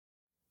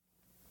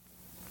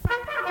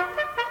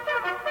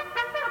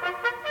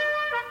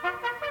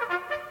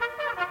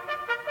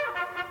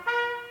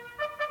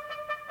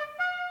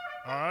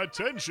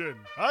Attention!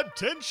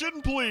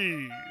 Attention,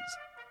 please!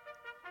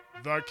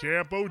 The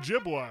Camp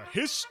Ojibwa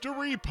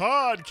History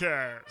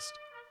Podcast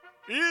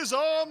is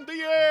on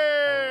the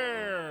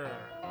air!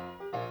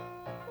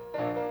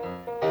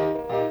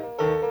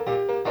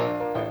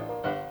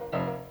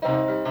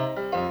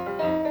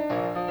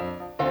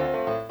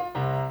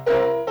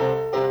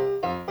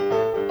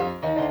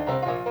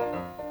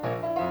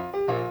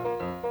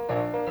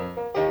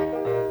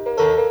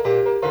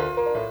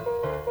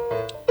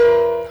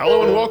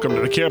 Hello and welcome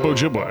to the Camp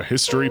Ojibwa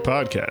History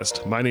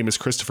Podcast. My name is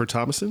Christopher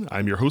Thomason.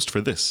 I'm your host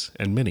for this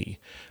and many,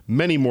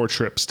 many more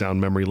trips down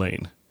memory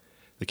lane.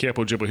 The Camp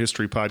Ojibwa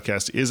History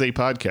Podcast is a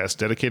podcast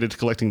dedicated to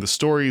collecting the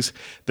stories,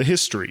 the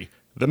history,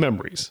 the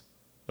memories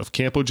of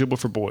Camp Ojibwa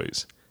for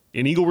Boys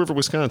in Eagle River,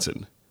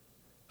 Wisconsin,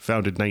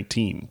 founded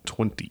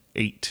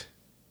 1928.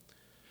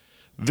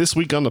 This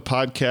week on the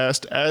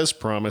podcast, as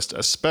promised,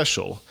 a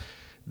special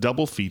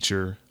double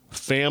feature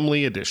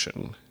family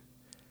edition.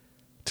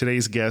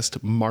 Today's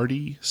guest,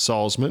 Marty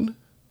Salzman,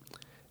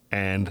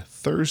 and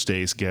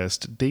Thursday's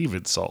guest,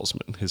 David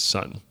Salzman, his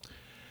son.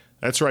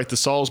 That's right, the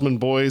Salzman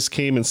boys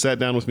came and sat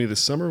down with me this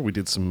summer. We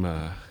did some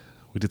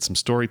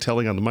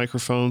storytelling on the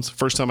microphones.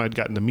 First time I'd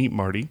gotten to meet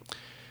Marty,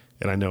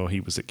 and I know he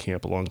was at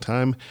camp a long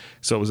time,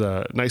 so it was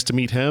nice to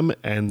meet him.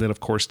 And then, of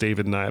course,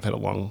 David and I have had a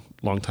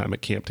long time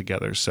at camp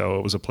together, so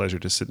it was a pleasure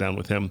to sit down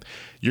with him.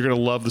 You're going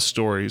to love the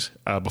stories.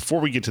 Before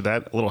we get to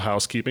that, a little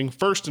housekeeping.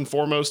 First and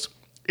foremost,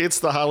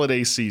 it's the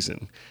holiday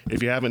season.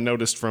 If you haven't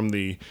noticed from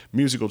the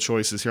musical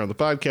choices here on the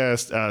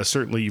podcast,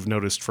 certainly you've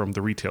noticed from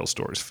the retail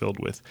stores filled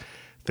with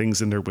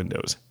things in their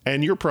windows.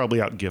 And you're probably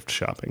out gift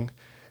shopping.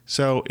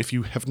 So if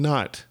you have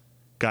not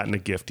gotten a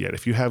gift yet,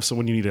 if you have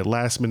someone you need a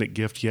last-minute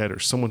gift yet, or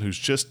someone who's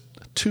just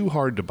too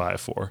hard to buy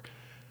for,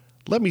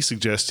 let me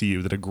suggest to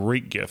you that a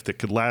great gift that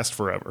could last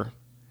forever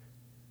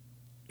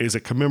is a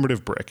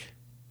commemorative brick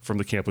from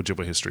the Camp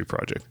Ojibwa History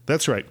Project.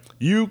 That's right.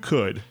 You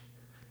could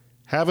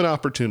have an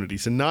opportunity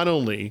to not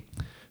only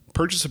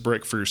purchase a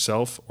brick for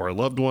yourself or a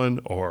loved one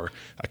or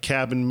a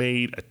cabin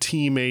mate, a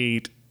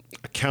teammate,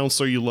 a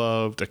counselor you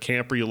loved, a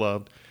camper you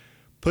loved,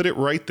 put it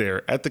right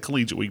there at the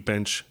Collegiate Week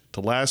bench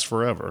to last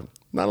forever.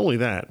 Not only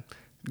that,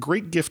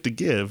 great gift to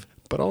give,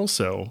 but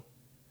also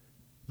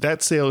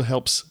that sale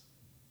helps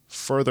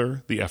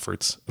further the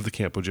efforts of the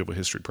Camp Ojibwa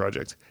History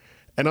Project.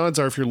 And odds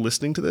are if you're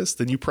listening to this,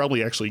 then you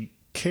probably actually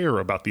care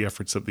about the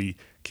efforts of the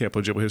Camp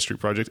Ojibwa History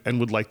Project and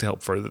would like to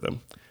help further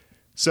them.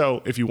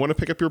 So if you want to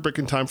pick up your brick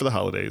in time for the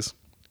holidays,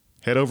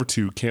 head over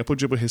to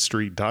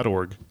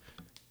campojibwahistory.org.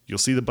 You'll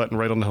see the button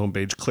right on the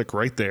homepage. Click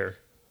right there.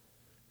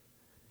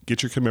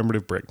 Get your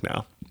commemorative brick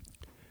now.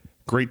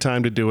 Great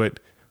time to do it.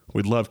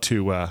 We'd love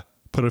to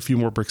put a few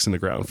more bricks in the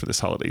ground for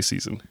this holiday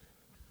season.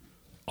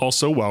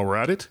 Also, while we're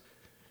at it,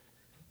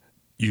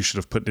 you should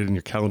have put it in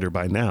your calendar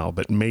by now,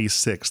 but May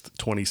 6th,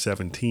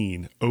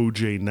 2017,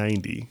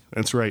 OJ90.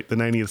 That's right, the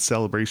 90th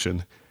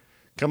celebration.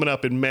 Coming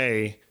up in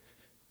May.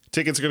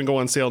 Tickets are going to go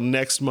on sale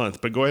next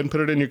month, but go ahead and put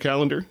it in your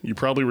calendar. You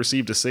probably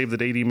received a save the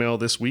date email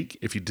this week.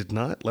 If you did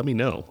not, let me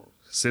know.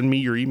 Send me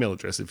your email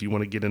address if you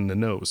want to get in the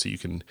know so you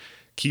can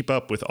keep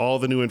up with all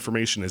the new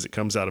information as it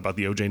comes out about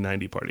the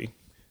OJ90 party.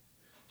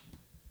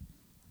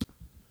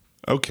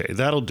 Okay,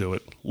 that'll do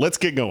it. Let's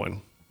get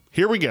going.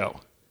 Here we go.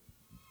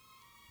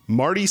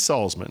 Marty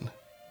Salzman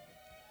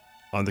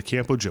on the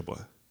Camp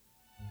Ojibwa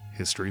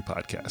History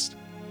Podcast.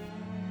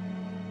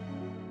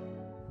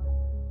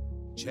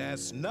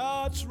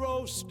 Chestnuts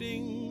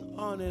roasting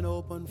on an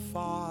open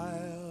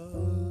fire,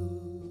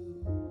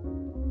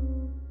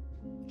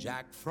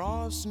 Jack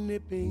Frost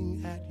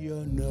nipping at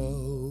your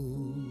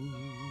nose,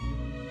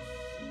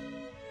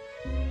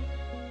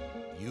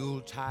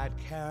 Yuletide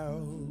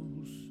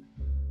carols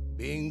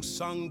being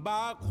sung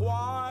by a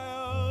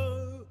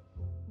choir.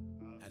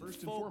 First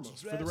and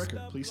foremost, for the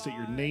record, please state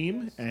your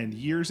name and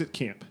years at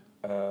camp.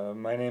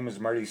 My name is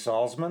Marty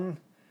Salzman,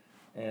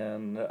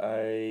 and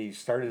I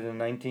started in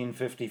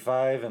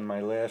 1955, and my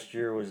last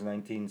year was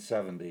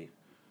 1970.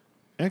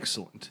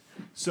 Excellent.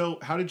 So,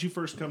 how did you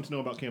first come to know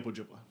about Camp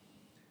Ojibwa?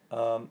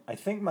 I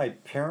think my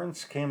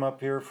parents came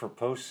up here for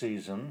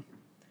postseason,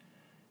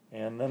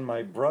 and then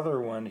my brother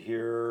went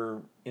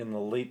here in the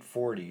late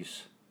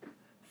 40s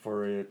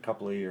for a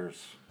couple of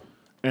years.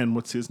 And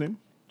what's his name?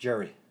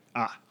 Jerry.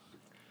 Ah,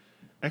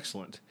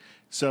 excellent.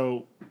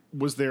 So,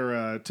 was there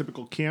a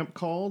typical camp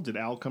call? Did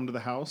Al come to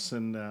the house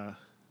and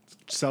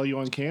sell you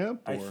on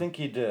camp? Or? I think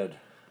he did.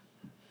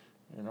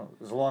 You know,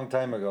 it was a long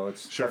time ago.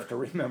 It's tough to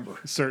remember.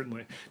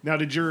 Certainly. Now,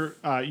 did you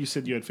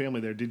said you had family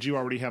there. Did you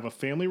already have a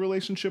family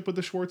relationship with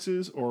the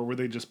Schwartzes, or were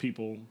they just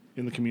people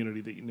in the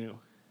community that you knew?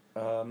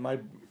 My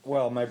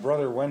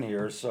brother went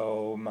here,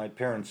 so my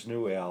parents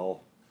knew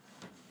Al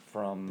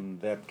from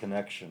that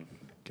connection.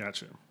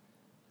 Gotcha.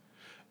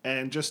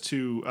 And just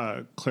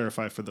to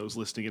clarify for those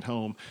listening at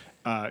home,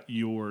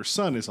 your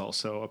son is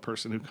also a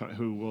person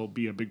who will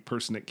be a big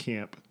person at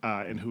camp.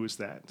 And who is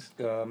that?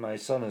 My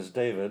son is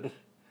David,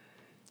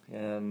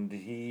 and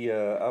he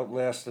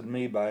outlasted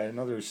me by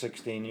another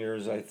 16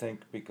 years, I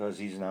think, because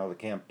he's now the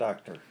camp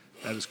doctor.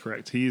 That is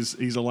correct.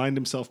 He's aligned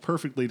himself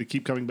perfectly to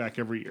keep coming back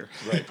every year.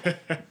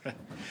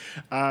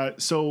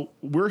 Right. So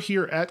we're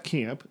here at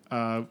camp.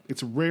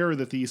 It's rare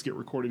that these get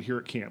recorded here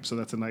at camp, so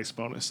that's a nice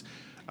bonus.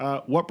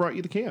 What brought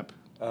you to camp?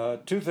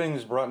 Two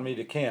things brought me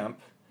to camp.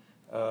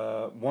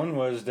 One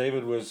was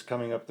David was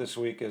coming up this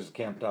week as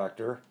camp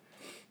doctor.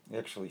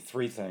 Actually,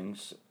 three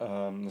things.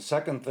 The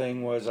second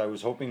thing was I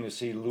was hoping to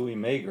see Louis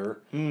Mager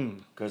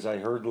because I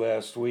heard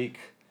last week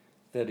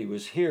that he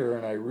was here,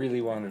 and I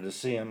really wanted to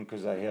see him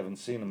because I haven't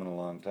seen him in a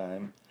long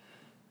time.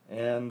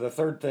 And the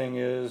third thing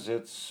is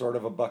it's sort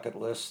of a bucket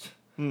list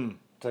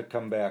to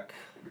come back.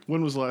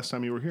 When was the last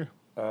time you were here?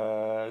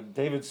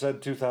 David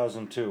said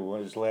 2002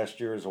 was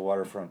last year as a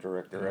waterfront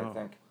director, I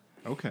think.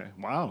 Okay,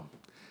 wow.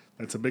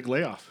 That's a big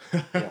layoff.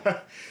 Yeah.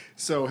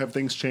 So have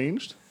things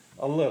changed?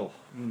 A little.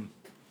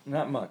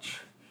 Not much.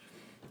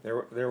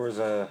 There was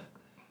a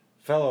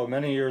fellow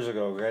many years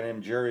ago, a guy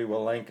named Jerry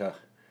Walenka,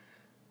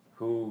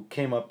 who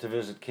came up to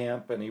visit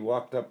camp, and he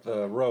walked up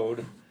the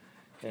road,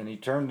 and he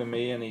turned to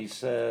me and he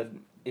said,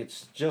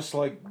 "It's just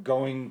like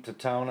going to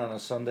town on a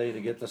Sunday to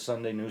get the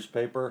Sunday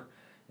newspaper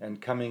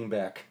and coming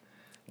back,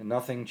 and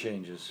nothing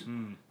changes."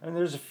 And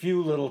there's a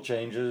few little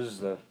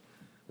changes.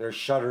 There's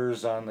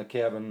shutters on the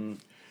cabin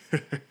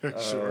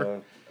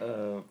Sure.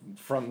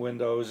 front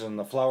windows, and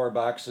the flower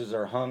boxes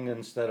are hung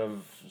instead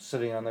of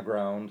sitting on the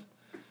ground.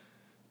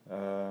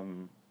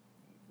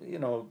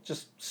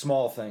 Just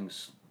small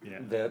things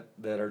that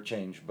are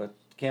changed, but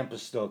camp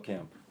is still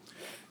camp.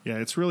 Yeah,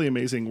 it's really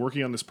amazing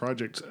working on this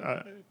project.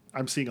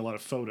 I'm seeing a lot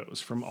of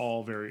photos from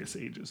all various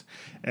ages,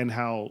 and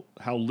how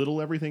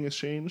little everything has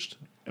changed,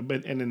 and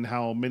in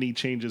how many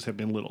changes have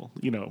been little.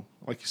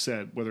 Like you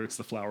said, whether it's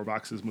the flower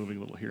boxes moving a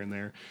little here and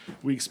there.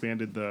 We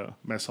expanded the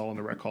mess hall and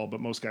the rec hall, but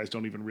most guys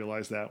don't even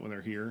realize that when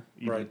they're here,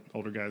 even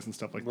older guys and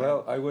stuff like that.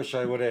 Well, I wish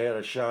I would have had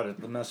a shot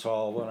at the mess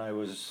hall when I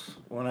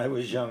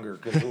was younger,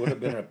 because it would have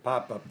been a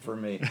pop-up for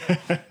me.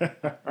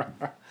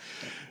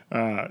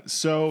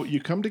 So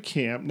you come to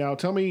camp. Now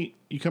tell me,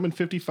 you come in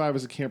 55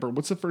 as a camper.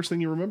 What's the first thing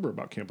you remember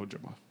about Camp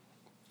Ojibwa?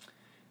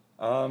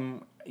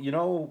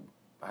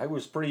 I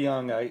was pretty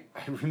young. I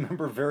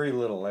remember very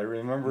little. I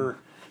remember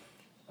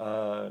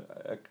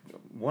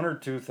one or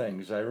two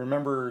things. I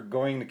remember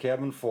going to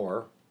cabin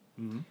 4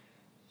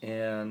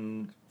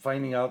 and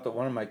finding out that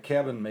one of my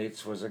cabin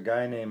mates was a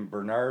guy named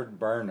Bernard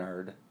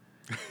Barnard,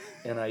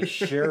 and I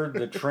shared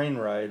the train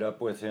ride up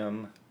with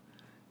him.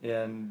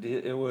 And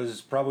it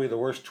was probably the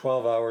worst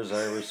 12 hours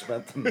I ever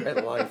spent in my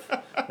life.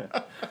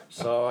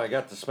 So I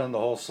got to spend the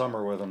whole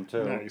summer with him,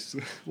 too. Nice.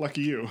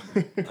 Lucky you.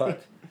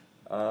 But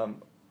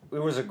it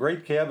was a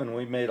great cabin.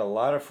 We made a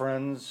lot of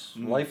friends,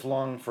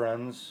 lifelong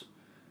friends.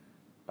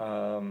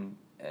 And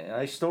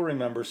I still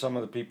remember some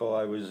of the people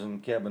I was in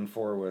cabin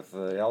 4 with.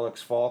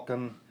 Alex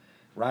Falcon,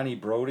 Ronnie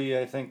Brody,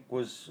 I think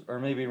or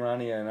maybe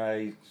Ronnie and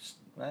I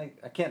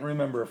can't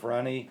remember if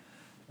Ronnie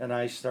and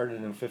I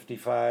started in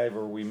 55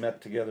 or we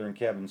met together in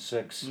cabin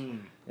 6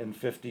 in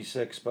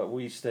 56, but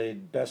we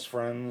stayed best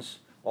friends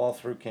all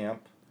through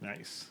camp.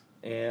 Nice.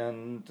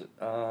 And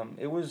I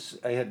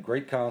had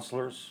great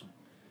counselors. I'm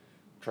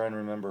trying to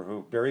remember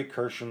who. Barry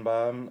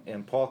Kirschenbaum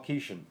and Paul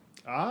Keeshan.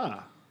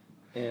 Ah.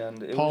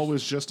 And Paul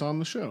was just on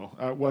the show.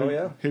 Oh,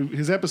 yeah?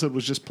 His episode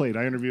was just played.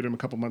 I interviewed him a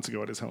couple months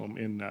ago at his home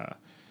in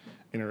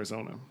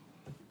Arizona.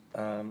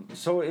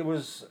 So it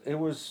was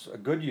a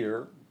good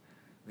year.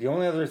 The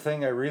only other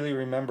thing I really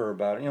remember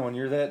about it, when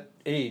you're that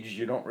age,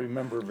 you don't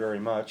remember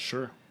very much.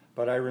 Sure.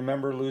 But I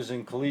remember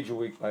losing collegiate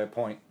week by a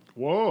point.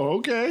 Whoa,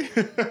 okay.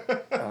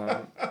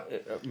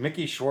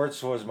 Mickey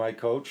Schwartz was my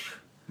coach.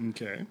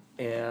 Okay.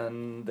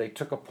 And they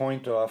took a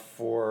point off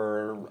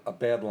for a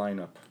bad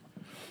lineup.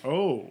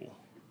 Oh.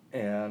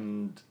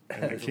 And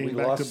we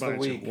lost the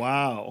week.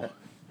 Wow.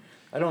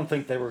 I don't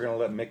think they were going to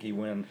let Mickey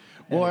win.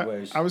 Well,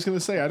 anyways. I was going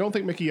to say, I don't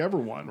think Mickey ever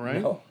won,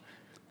 right? No.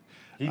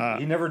 He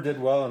never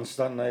did well in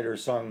stunt night or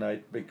song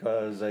night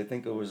because I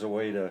think it was a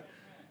way to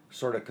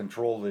sort of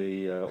control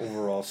the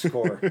overall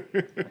score.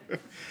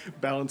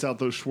 Balance out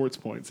those Schwartz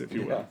points, if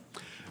you will.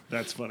 Yeah.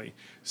 That's funny.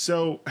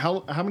 So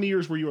how many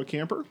years were you a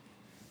camper?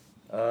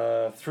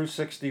 Through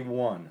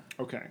 61.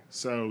 Okay,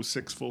 so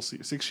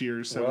 6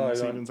 years, 7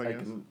 seasons, I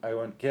guess. I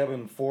went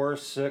cabin 4,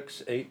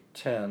 6, 8,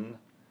 10.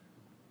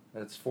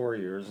 That's 4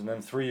 years, and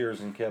then 3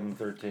 years in cabin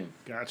 13.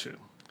 Gotcha.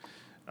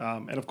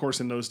 And of course,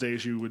 in those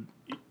days, you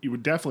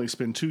would definitely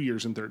spend 2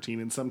 years in 13,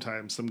 and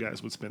sometimes some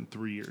guys would spend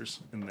 3 years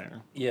in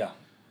there. Yeah.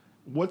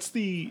 What's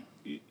the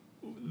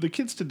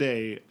kids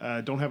today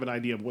don't have an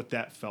idea of what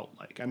that felt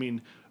like. I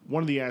mean,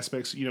 one of the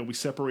aspects, we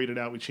separated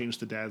out, we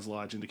changed the dad's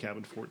lodge into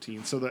cabin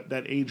 14, so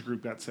that age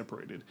group got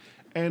separated.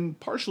 And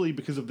partially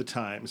because of the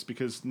times,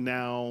 because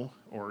now,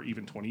 or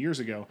even 20 years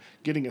ago,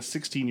 getting a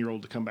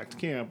 16-year-old to come back to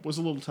camp was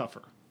a little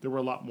tougher. There were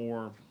a lot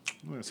more,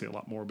 I'm going to say a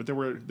lot more, but there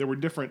were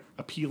different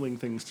appealing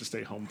things to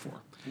stay home for.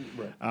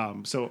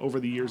 Right. So over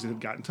the years, it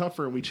had gotten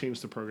tougher, and we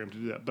changed the program to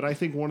do that. But I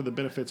think one of the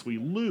benefits we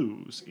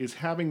lose is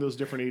having those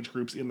different age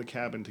groups in the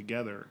cabin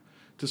together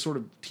to sort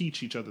of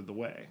teach each other the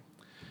way.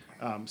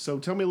 So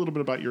tell me a little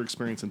bit about your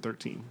experience in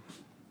 13.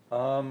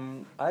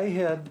 I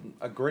had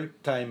a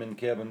great time in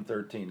Cabin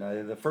 13.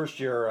 The first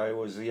year I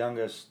was the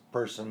youngest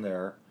person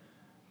there,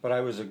 but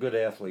I was a good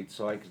athlete,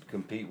 so I could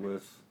compete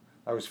with.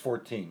 I was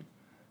 14,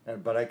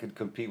 but I could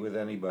compete with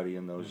anybody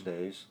in those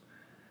days.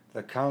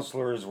 The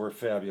counselors were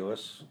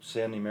fabulous,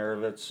 Sandy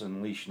Marovitz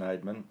and Lee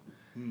Schneidman,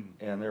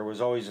 and there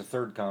was always a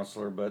third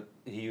counselor, but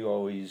he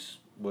always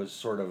was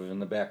sort of in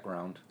the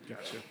background.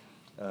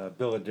 Gotcha.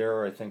 Bill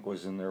Adair, I think,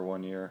 was in there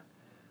one year.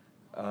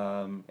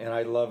 And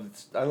I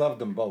loved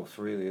them both,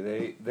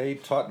 really. They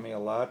taught me a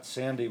lot.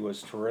 Sandy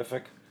was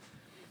terrific.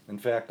 In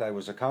fact, I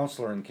was a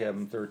counselor in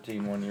Cabin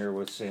 13 one year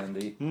with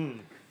Sandy.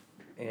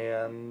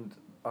 And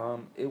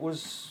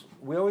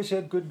we always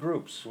had good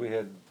groups. We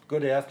had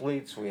good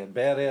athletes, we had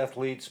bad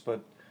athletes, but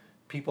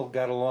people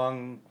got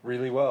along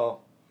really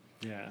well.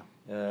 Yeah.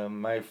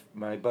 My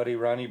buddy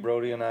Ronnie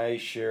Brody and I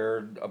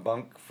shared a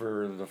bunk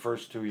for the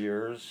first 2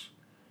 years.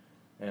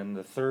 And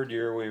the third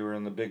year we were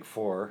in the Big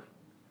Four.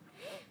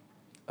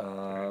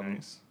 Very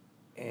nice.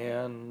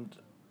 And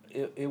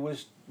it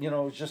was, it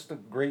was just a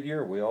great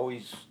year. We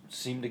always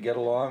seemed to get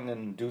along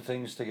and do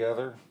things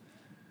together.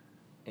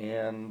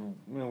 And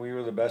we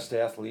were the best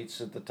athletes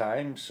at the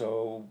time,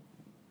 so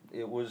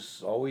it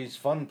was always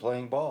fun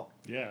playing ball.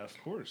 Yeah, of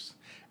course.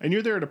 And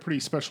you're there at a pretty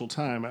special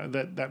time.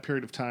 That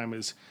period of time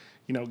is,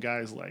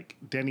 guys like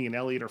Denny and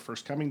Elliott are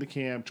first coming to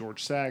camp.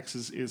 George Sachs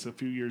is a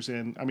few years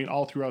in. I mean,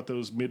 all throughout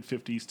those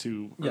mid-50s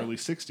to early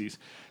 60s.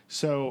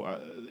 So,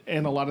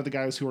 and a lot of the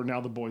guys who are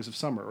now the boys of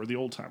summer, or the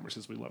old-timers,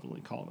 as we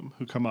lovingly call them,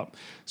 who come up.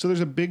 So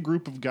there's a big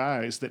group of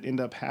guys that end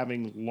up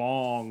having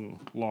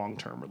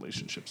long-term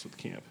relationships with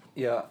camp.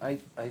 Yeah, I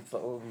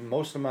thought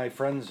most of my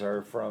friends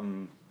are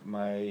from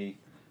my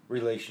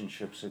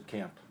relationships at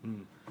camp.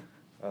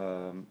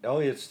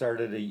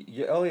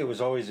 Elliott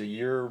was always a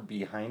year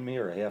behind me,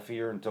 or a half a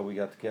year, until we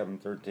got to Cabin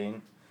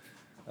 13.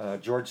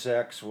 George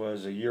Sachs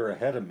was a year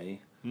ahead of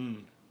me,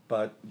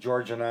 but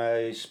George and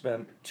I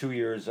spent 2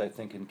 years, I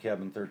think, in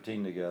Cabin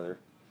 13 together.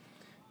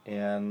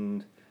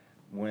 And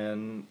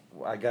when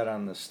I got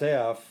on the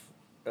staff,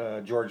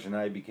 George and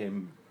I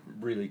became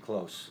really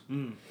close.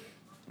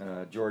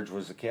 George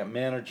was the camp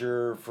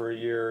manager for a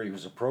year. He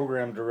was a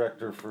program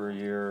director for a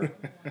year.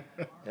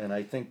 And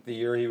I think the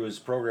year he was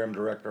program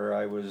director,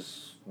 I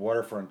was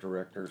waterfront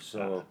director.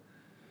 So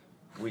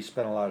we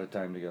spent a lot of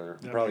time together.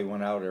 Probably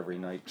went out every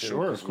night, too.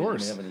 Sure, of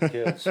course. We didn't have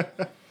any kids.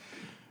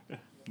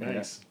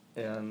 Nice.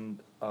 And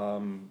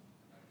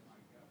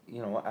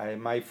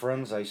my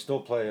friends, I still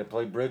play. I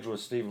play bridge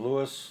with Steve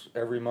Lewis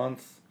every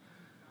month.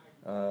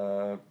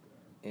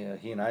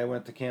 He and I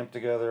went to camp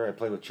together. I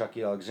played with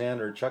Chucky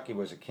Alexander. Chucky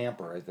was a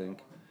camper, I think.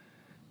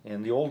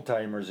 And the old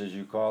timers, as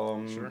you call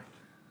them,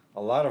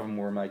 a lot of them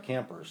were my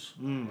campers.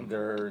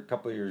 They're a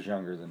couple of years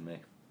younger than me.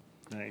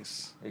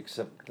 Nice.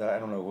 Except I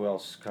don't know who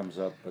else comes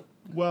up, but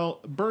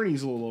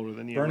Bernie's a little older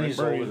than you. Bernie's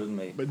right? older than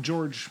me. But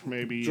George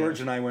maybe. George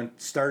and I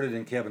started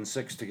in Cabin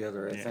 6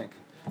 together, I think.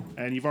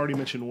 And you've already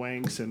mentioned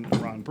Wanks and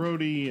Ron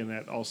Brody, and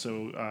that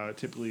also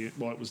typically, it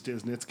was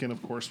Diz Nitzkin,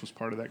 of course, was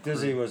part of that crew.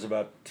 Dizzy was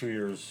about 2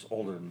 years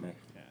older than me.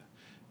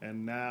 Yeah.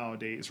 And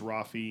nowadays,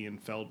 Rafi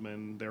and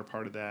Feldman, they're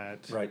part of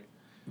that. Right.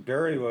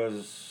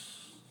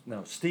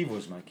 Steve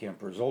was my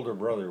camper. His older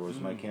brother was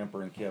my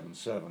camper in Cabin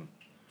 7.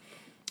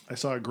 I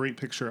saw a great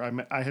picture.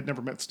 I had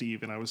never met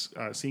Steve, and I was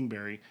seeing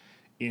Barry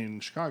in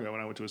Chicago,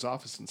 and I went to his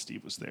office, and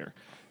Steve was there.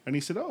 And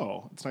he said,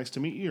 "Oh, it's nice to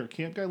meet you. You're a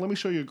camp guy. Let me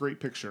show you a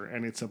great picture."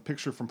 And it's a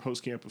picture from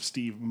post-camp of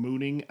Steve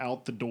mooning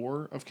out the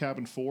door of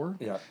Cabin 4.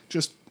 Yeah.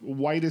 Just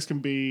white as can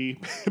be,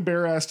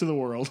 bare ass to the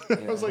world.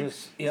 I was like,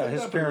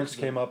 his parents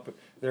came up.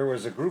 There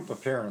was a group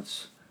of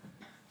parents,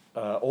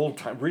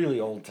 really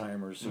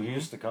old-timers, who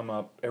used to come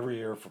up every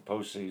year for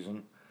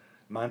postseason.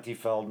 Monty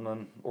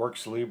Feldman,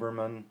 Orks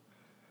Lieberman,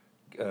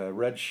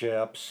 Red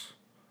Shaps.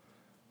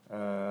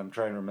 I'm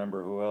trying to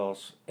remember who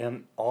else.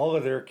 And all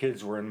of their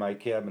kids were in my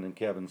cabin in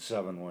Cabin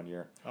 7 one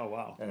year. Oh,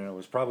 wow. And it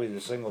was probably the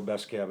single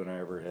best cabin I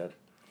ever had.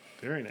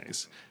 Very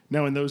nice.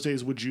 Now, in those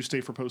days, would you stay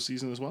for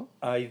postseason as well?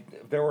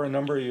 There were a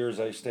number of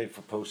years I stayed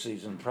for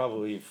postseason,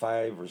 probably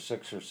 5 or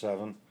 6 or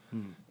 7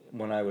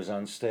 when I was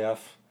on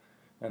staff.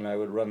 And I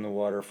would run the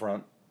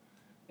waterfront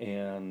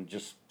and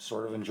just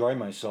sort of enjoy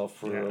myself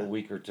for a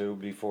week or two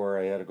before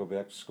I had to go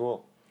back to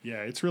school.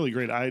 Yeah, it's really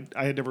great. I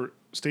had never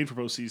stayed for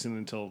postseason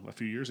until a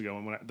few years ago,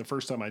 and the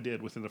first time I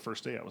did, within the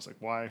first day, I was like,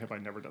 "Why have I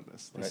never done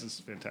this? This is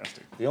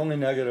fantastic." The only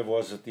negative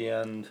was at the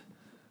end,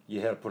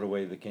 you had to put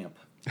away the camp.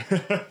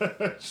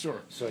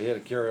 Sure. So you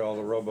had to carry all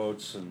the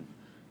rowboats and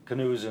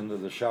canoes into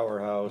the shower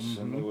house,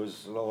 and it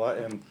was a lot.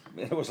 And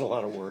it was a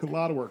lot of work. A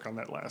lot of work on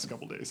that last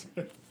couple days.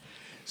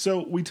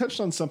 So we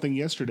touched on something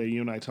yesterday, you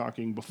and I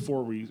talking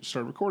before we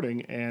started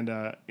recording, and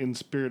in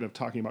spirit of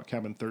talking about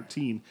Cabin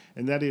 13,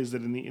 and that is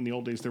that in the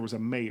old days there was a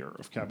mayor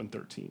of Cabin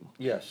 13.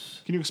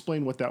 Yes. Can you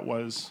explain what that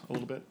was a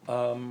little bit?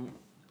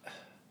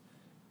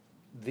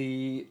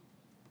 The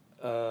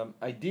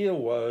idea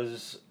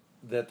was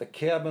that the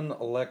cabin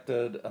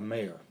elected a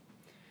mayor,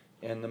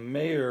 and the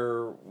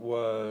mayor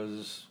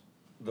was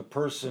the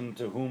person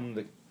to whom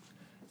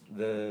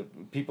the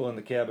people in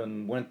the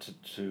cabin went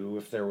to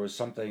if there was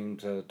something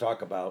to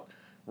talk about,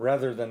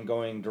 rather than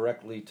going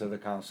directly to the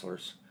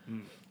counselors.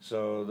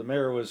 So the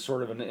mayor was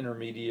sort of an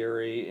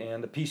intermediary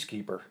and a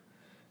peacekeeper.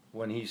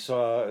 When he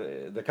saw,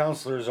 the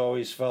counselors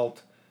always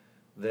felt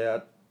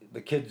that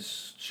the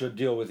kids should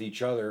deal with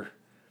each other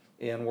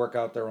and work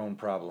out their own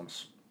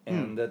problems,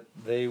 and that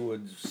they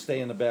would stay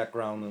in the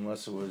background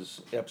unless it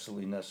was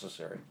absolutely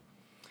necessary.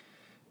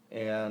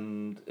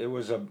 And it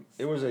was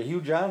a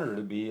huge honor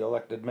to be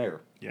elected mayor.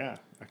 Yeah,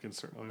 I can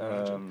certainly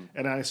imagine.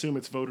 And I assume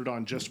it's voted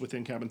on just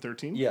within Cabin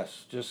 13?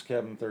 Yes, just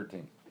Cabin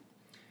 13.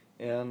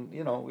 And,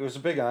 it was a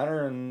big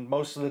honor, and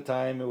most of the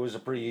time it was a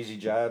pretty easy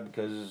job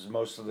because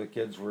most of the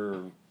kids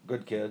were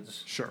good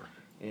kids. Sure.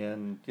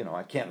 And,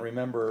 I can't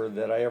remember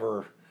that I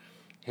ever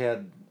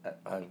had,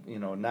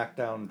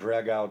 knockdown,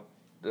 drag-out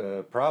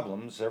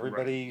problems.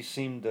 Everybody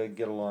seemed to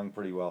get along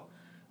pretty well.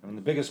 I mean,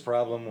 the biggest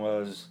problem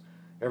was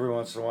every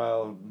once in a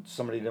while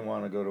somebody didn't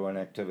want to go to an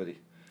activity.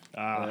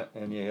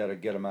 And you had to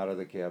get them out of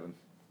the cabin.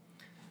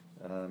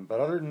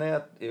 But other than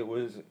that, it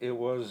was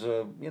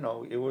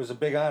a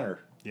big honor.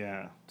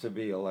 Yeah. To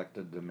be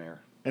elected the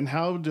mayor. And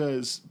how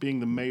does being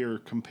the mayor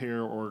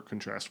compare or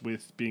contrast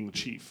with being the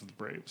chief of the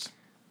Braves?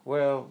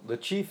 Well, the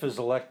chief is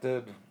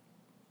elected,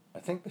 I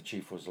think the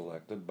chief was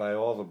elected by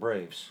all the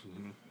Braves.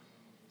 Mm-hmm.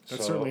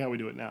 That's certainly how we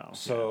do it now.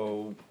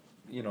 So,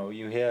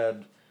 you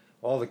had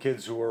all the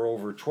kids who were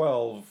over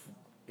 12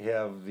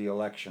 have the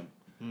election.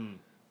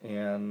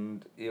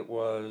 And it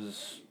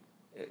was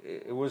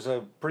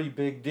a pretty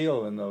big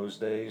deal in those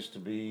days to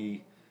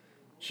be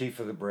chief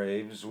of the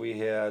Braves. We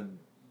had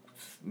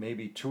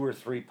maybe 2 or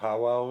 3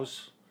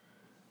 powwows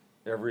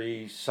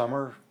every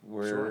summer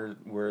where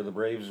the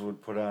Braves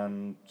would put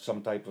on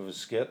some type of a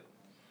skit.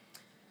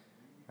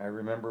 I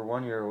remember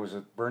one year it was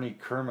at Bernie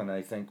Kerman,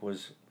 I think,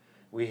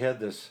 we had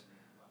this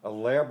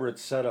elaborate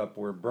setup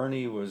where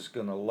Bernie was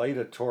going to light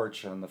a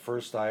torch on the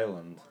first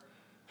island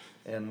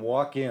and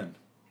walk in.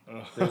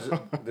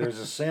 There's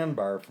a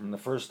sandbar from the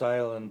first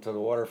island to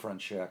the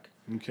waterfront shack.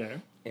 Okay.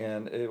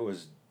 And it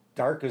was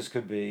dark as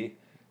could be.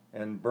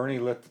 And Bernie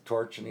lit the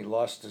torch and he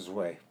lost his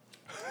way.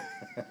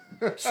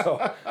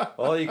 So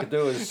all you could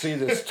do is see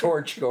this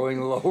torch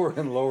going lower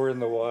and lower in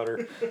the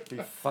water. He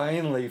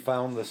finally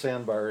found the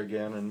sandbar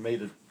again and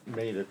made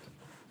it.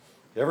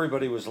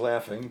 Everybody was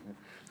laughing.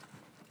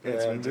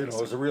 And it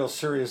was a real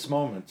serious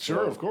moment.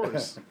 Sure, of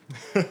course.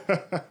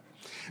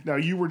 Now,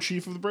 you were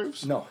chief of the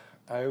Braves? No,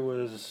 I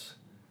was...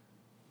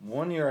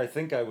 One year I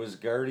think I was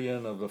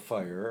guardian of the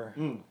fire.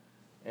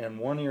 And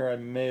one year I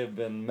may have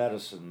been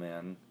medicine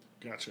man.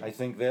 Gotcha. I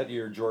think that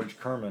year George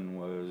Kerman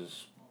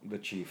was the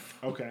chief.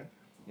 Okay.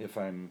 If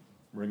I'm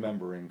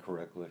remembering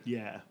correctly.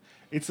 Yeah.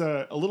 It's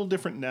a little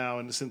different now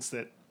in the sense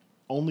that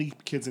only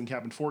kids in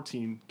Cabin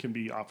 14 can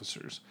be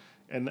officers.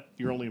 And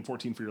you're only in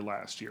 14 for your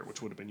last year,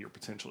 which would have been your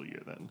potential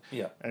year then.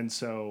 Yeah. And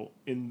so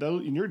in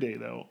your day,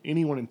 though,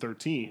 anyone in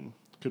 13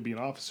 could be an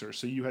officer.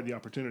 So you had the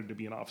opportunity to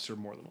be an officer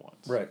more than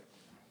once. Right.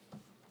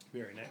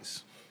 Very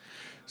nice.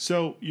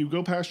 So you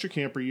go past your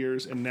camper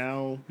years, and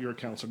now you're a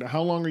counselor. Now,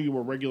 how long are you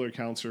a regular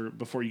counselor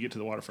before you get to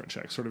the waterfront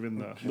shack, sort of in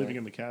the living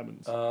in the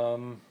cabins?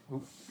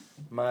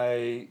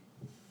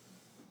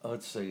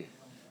 Let's see,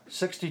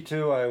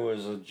 62, I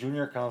was a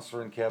junior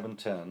counselor in Cabin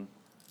 10.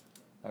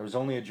 I was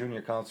only a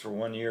junior counselor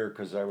 1 year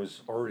because I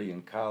was already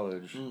in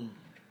college.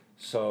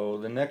 So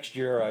the next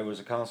year I was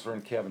a counselor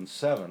in Cabin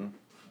 7,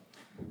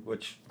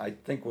 which I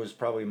think was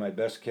probably my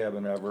best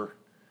cabin ever.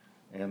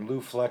 And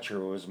Lou Fletcher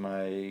was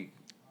my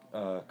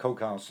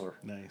co-counselor.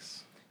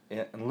 Nice.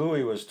 And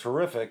Louis was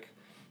terrific.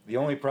 The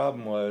only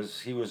problem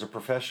was he was a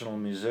professional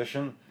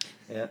musician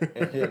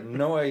and he had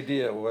no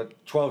idea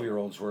what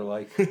 12-year-olds were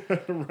like.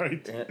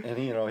 Right. And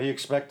he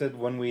expected,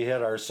 when we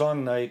had our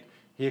song night,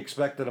 he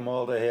expected them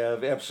all to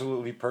have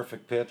absolutely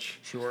perfect pitch.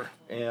 Sure.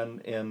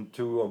 And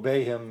to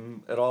obey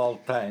him at all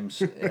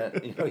times.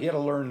 And, he had to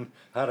learn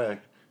how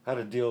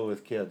to deal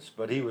with kids.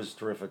 But he was a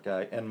terrific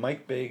guy. And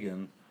Mike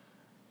Bagan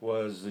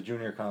was the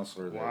junior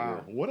counselor that year.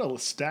 Wow, what a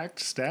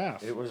stacked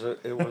staff. It was,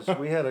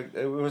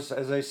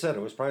 as I said, it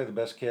was probably the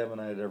best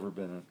cabin I had ever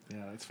been in.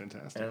 Yeah, that's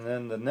fantastic. And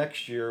then the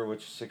next year,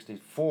 which is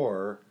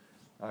 64,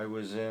 I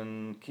was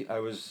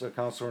a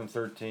counselor in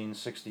 13,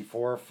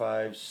 64,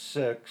 5,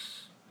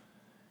 6,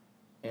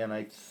 and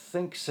I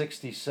think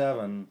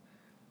 67,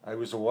 I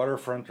was a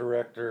waterfront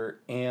director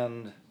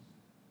and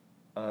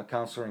a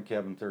counselor in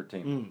Cabin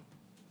 13,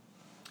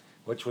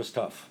 which was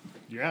tough.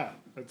 Yeah,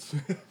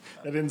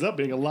 that ends up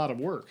being a lot of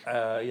work.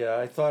 Yeah,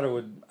 I thought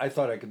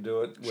I could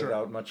do it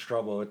without much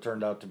trouble. It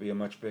turned out to be a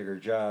much bigger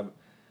job,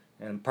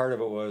 and part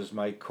of it was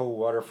my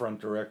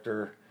co-waterfront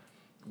director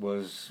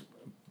was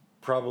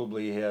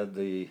probably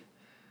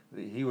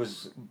he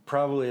was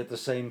probably at the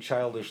same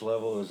childish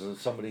level as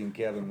somebody in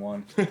Cabin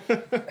 1.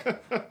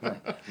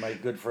 my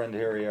good friend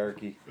Harry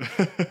Arkey.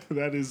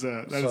 That is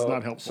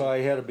not helpful. So I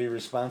had to be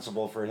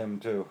responsible for him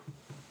too.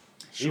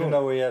 Sure. Even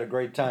though we had a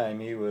great time,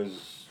 he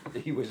was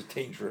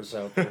dangerous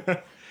out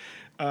there.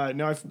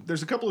 Now,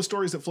 there's a couple of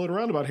stories that float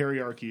around about Harry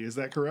Arkey. Is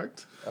that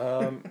correct?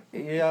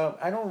 Yeah,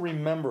 I don't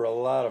remember a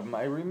lot of them.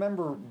 I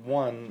remember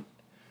one.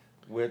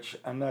 which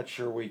I'm not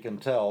sure we can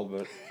tell,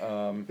 but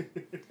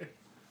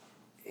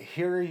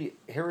Harry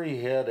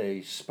had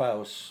a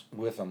spouse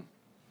with him,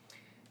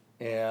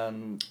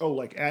 and Oh,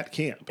 like at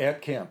camp.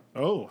 at camp.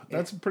 Oh,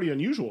 that's pretty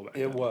unusual. Back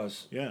It then.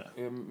 was. Yeah.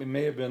 It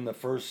may have been the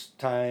first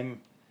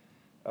time.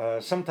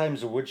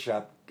 Sometimes a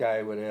woodshop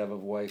guy would have a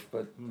wife,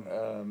 but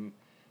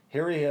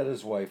Harry had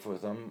his wife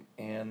with him,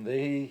 and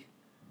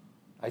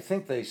I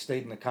think they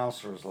stayed in the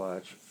counselor's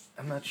lodge.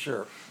 I'm not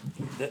sure.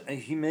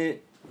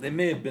 They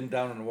may have been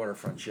down in the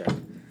waterfront shack.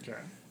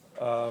 Okay.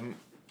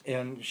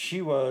 And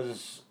she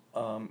was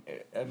a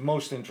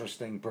most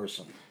interesting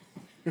person.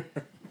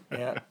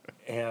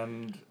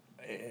 and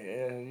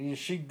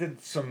she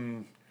did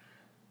some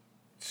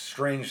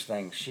strange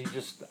things.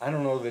 I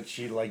don't know that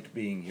she liked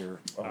being here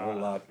a whole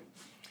lot.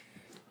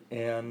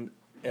 And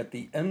at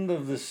the end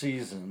of the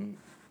season,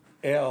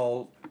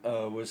 Al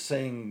was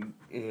saying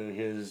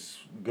his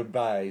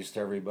goodbyes to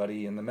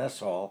everybody in the mess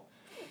hall,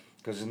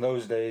 because in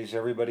those days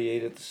everybody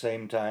ate at the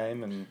same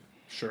time, and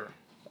Sure.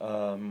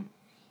 and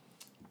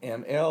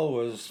Al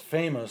was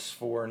famous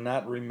for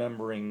not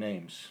remembering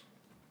names.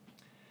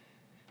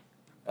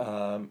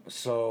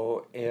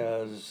 So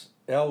as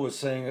Al was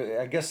saying,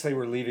 I guess they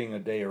were leaving a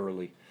day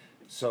early.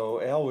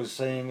 So Al was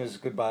saying his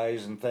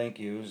goodbyes and thank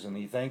yous, and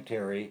he thanked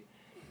Harry.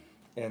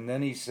 And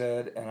then he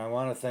said, and I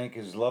want to thank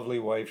his lovely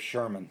wife,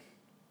 Sherman.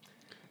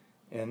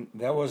 And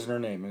that wasn't her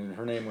name, and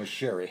her name was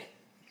Sherry.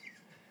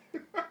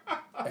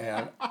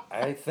 And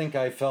I think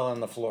I fell on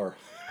the floor,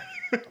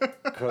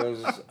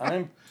 because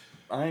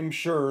I'm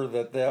sure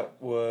that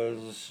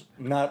was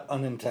not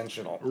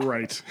unintentional.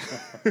 Right.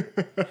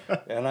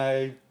 And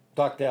I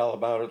talked to Al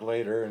about it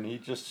later, and he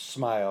just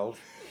smiled.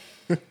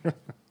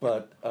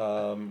 But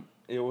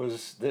it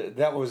was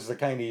that was the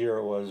kind of year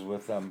it was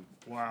with them.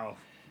 Wow.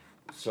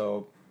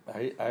 So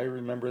I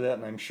remember that,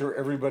 and I'm sure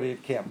everybody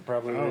at camp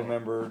probably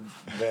remembered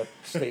that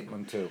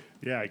statement too.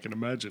 Yeah, I can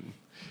imagine.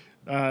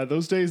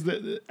 Those days,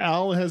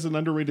 Al has an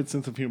underrated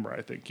sense of humor,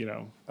 I think,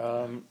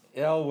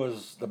 Al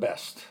was the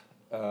best.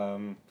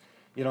 The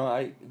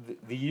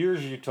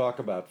years you talk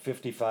about,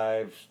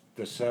 55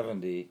 to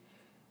 70,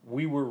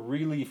 we were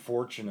really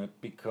fortunate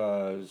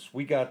because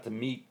we got to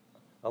meet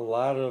a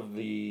lot of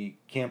the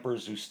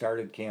campers who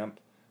started camp.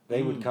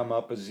 They would come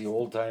up as the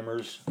old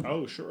timers.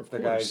 Oh, sure, of the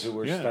course. guys who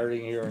were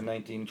starting here in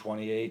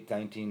 1928,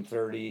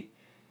 1930.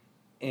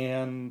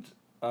 And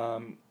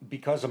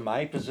because of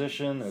my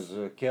position as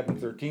a Cabin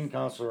 13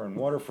 counselor and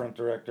waterfront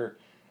director,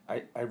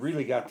 I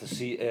really got to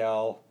see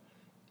Al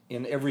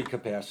in every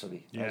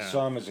capacity. Yeah. I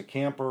saw him as a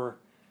camper.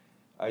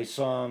 I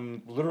saw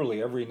him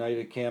literally every night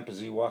at camp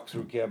as he walked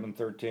through Cabin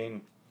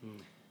 13.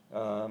 I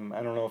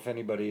don't know if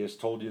anybody has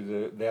told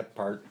you that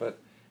part, but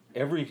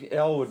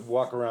Al would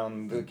walk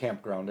around the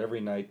campground every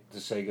night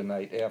to say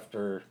goodnight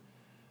after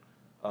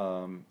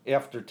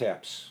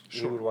taps.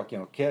 Sure. He would walk,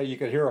 you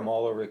could hear him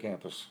all over the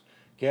campus.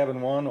 Cabin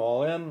 1,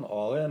 all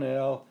in,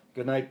 Al.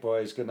 Good night,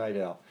 boys. Good night,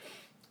 Al.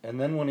 And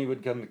then when he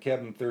would come to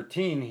Cabin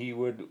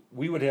 13,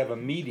 we would have a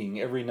meeting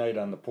every night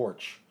on the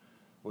porch,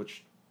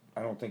 which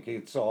I don't think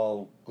it's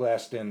all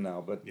glassed in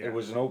now, but it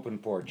was an open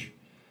porch.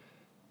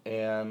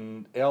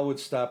 And Al would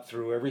stop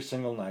through every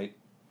single night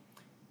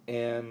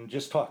and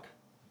just talk.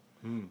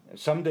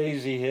 Some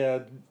days he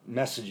had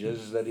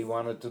messages that he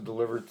wanted to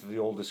deliver to the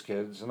oldest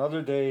kids, and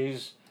other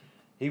days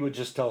he would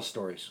just tell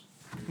stories.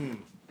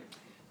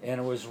 And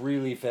it was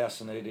really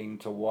fascinating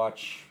to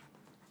watch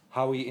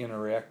how he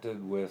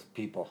interacted with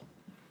people.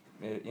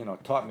 It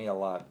taught me a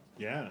lot.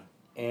 Yeah.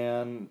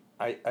 And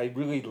I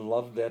really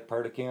loved that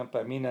part of camp.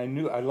 I mean, I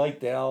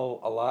liked Al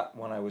a lot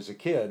when I was a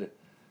kid,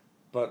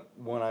 but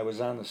when I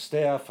was on the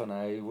staff and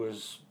I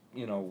was,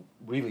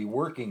 really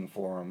working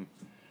for him,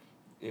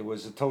 it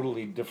was a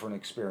totally different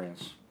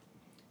experience.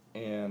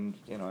 And,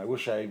 I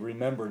wish I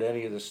remembered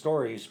any of the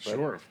stories, but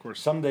Sure, of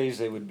course. some days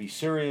they would be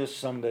serious,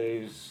 some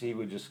days he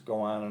would just go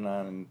on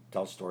and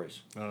tell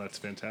stories. Oh, that's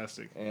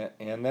fantastic.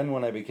 And then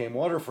when I became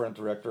waterfront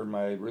director,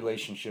 my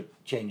relationship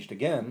changed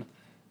again,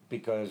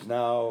 because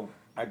now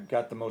I've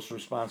got the most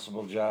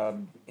responsible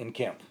job in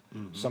camp.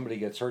 Somebody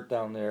gets hurt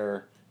down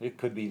there, it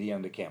could be the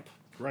end of camp.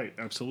 Right,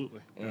 absolutely.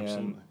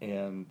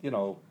 And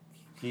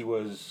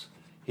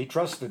he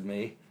trusted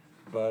me,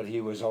 but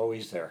he was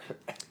always there,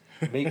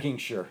 making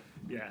sure.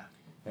 Yeah.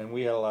 And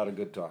we had a lot of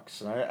good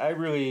talks. And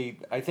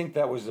I think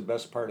that was the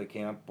best part of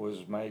camp,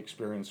 was my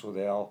experience with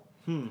Al.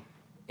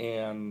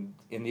 And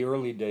in the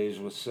early days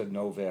with Sid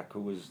Novak,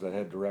 who was the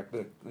head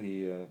director,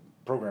 the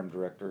program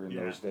director in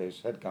those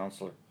days, head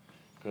counselor,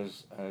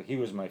 because he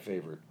was my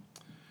favorite.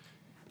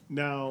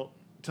 Now,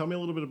 tell me a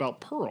little bit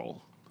about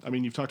Pearl. I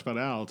mean, you've talked about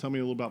Al. Tell me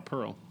a little about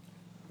Pearl.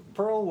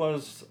 Pearl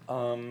was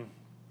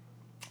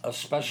a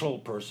special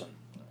person.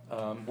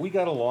 We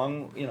got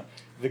along,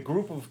 the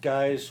group of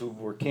guys who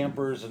were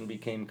campers and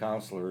became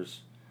counselors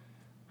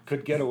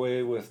could get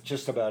away with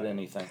just about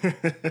anything.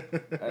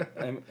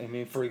 I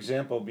mean, for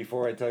example,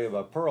 before I tell you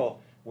about Pearl,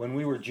 when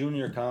we were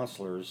junior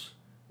counselors,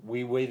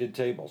 we waited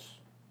tables.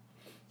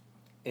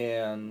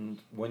 And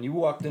when you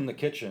walked in the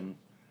kitchen,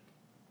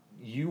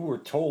 you were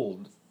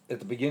told at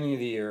the beginning of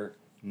the year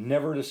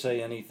never to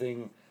say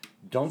anything,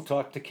 don't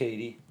talk to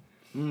Katie.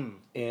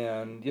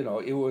 And, you know,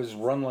 it was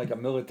run like a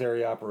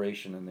military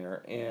operation in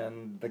there.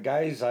 And the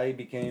guys I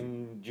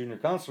became junior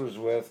counselors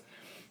with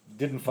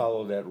didn't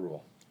follow that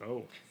rule.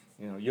 Oh.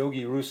 You know,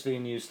 Yogi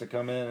Rustin used to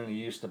come in and he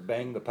used to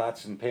bang the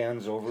pots and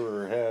pans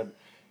over her head.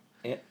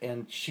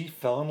 And she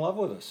fell in love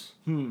with us.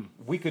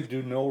 We could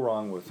do no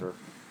wrong with her.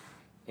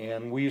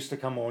 And we used to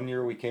come one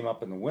year, we came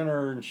up in the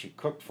winter and she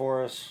cooked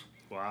for us.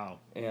 Wow.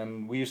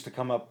 And we used to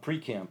come up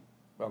pre-camp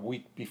a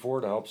week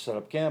before to help set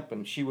up camp,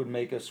 and she would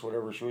make us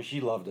whatever she was. She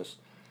loved us.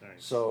 Nice.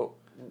 So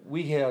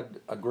we had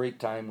a great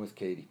time with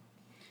Katie.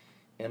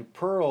 And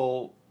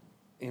Pearl,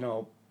 you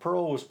know,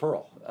 Pearl was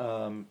Pearl.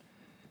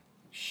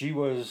 She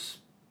was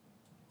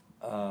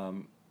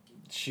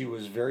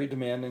very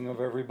demanding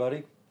of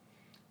everybody,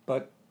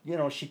 but, you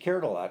know, she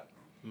cared a lot.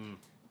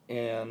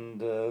 And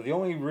the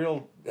only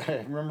real,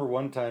 I remember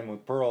one time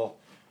with Pearl,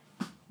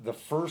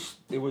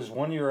 it was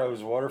one year I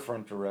was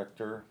waterfront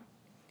director,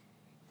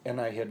 and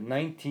I had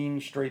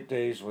 19 straight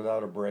days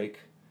without a break,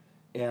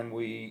 and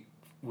we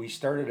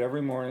started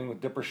every morning with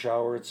dipper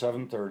shower at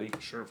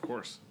 7:30. Sure, of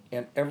course.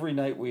 And every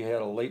night we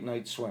had a late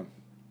night swim.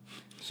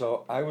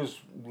 So I was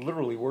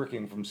literally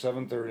working from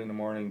 7:30 in the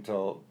morning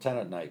till 10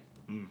 at night.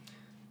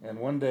 And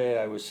one day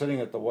I was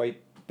sitting at the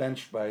white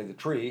bench by the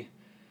tree,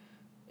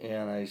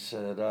 and I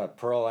said,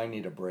 Pearl, I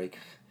need a break.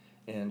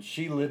 And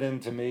she lit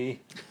into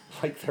me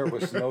like there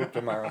was no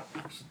tomorrow.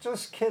 I said,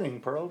 just kidding,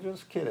 Pearl,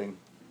 just kidding.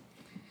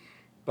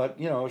 But,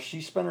 you know,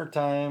 she spent her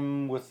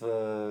time with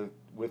the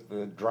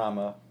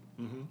drama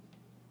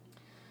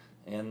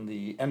and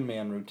the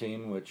N-Man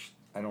routine, which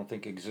I don't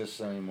think exists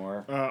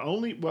anymore.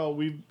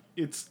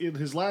 It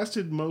has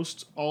lasted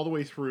most all the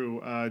way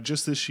through.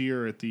 Just this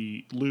year at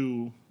the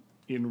Lou,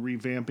 in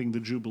revamping the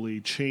Jubilee,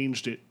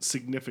 changed it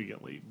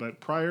significantly. But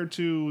prior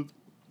to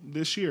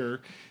this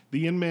year,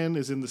 the N-Man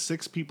is in the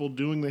 6 people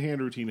doing the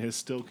hand routine has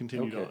still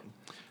continued on.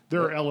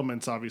 There are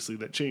elements, obviously,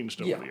 that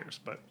changed over the years,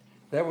 but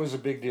that was a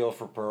big deal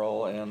for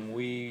Pearl, and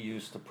we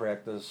used to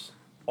practice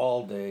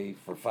all day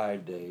for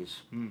 5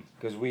 days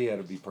because we had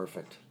to be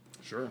perfect.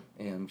 Sure.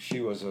 And she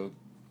was a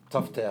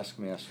tough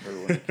taskmaster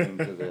when it came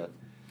to that.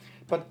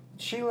 But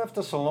she left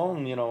us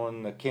alone, you know,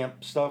 in the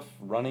camp stuff,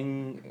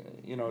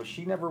 running. You know,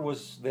 she never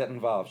was that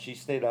involved. She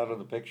stayed out of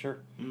the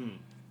picture.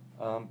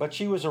 But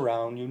she was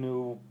around. You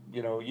knew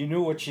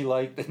what she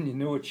liked and you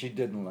knew what she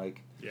didn't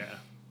like. Yeah.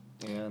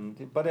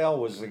 But Al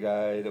was the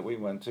guy that we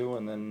went to,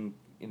 and then,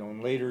 you know,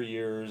 in later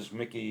years,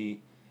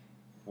 Mickey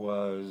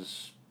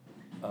was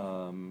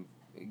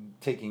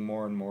taking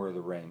more and more of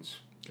the reins.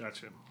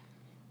 Gotcha.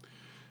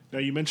 Now,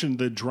 you mentioned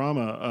the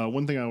drama.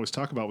 One thing I always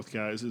talk about with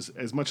guys is,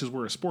 as much as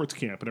we're a sports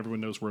camp, and everyone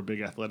knows we're a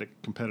big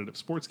athletic, competitive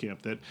sports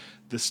camp, that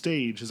the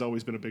stage has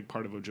always been a big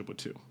part of Ojibwa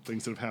too.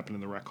 Things that have happened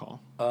in the rec hall.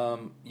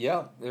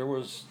 Yeah, there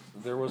was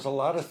a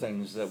lot of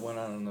things that went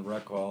on in the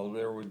rec hall.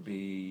 There would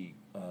be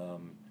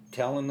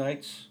talent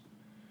nights.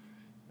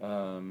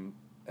 I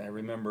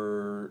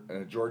remember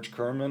George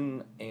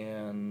Kerman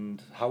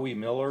and Howie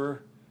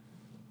Miller,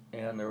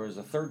 and there was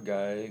a third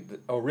guy,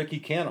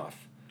 Ricky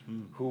Canoff,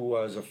 who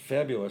was a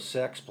fabulous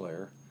sax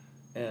player.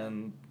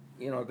 And,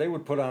 you know, they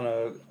would put on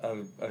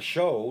a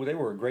show. They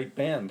were a great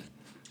band.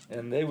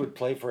 And they would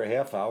play for a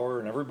half hour,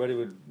 and everybody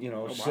would, you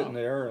know, sit in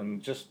there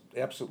and just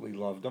absolutely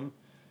loved them.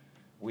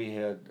 We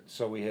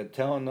had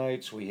talent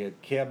nights, we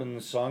had cabin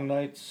song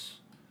nights,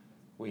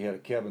 we had a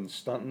cabin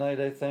stunt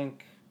night, I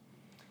think.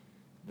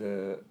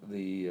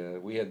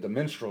 We had the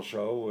minstrel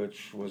show,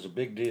 which was a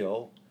big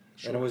deal.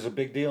 Sure. And it was a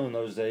big deal in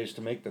those days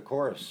to make the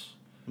chorus.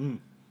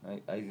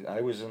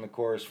 I was in the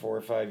chorus 4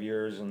 or 5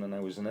 years, and then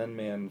I was an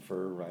N-Man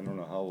for I don't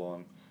know how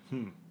long.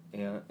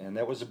 And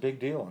that was a big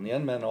deal. And the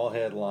N-Men all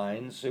had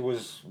lines. It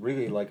was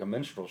really like a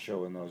minstrel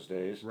show in those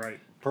days. Right.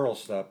 Pearl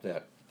stopped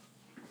that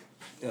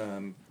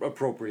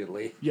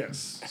appropriately.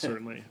 Yes,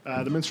 certainly.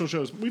 The minstrel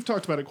shows, we've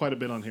talked about it quite a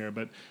bit on here,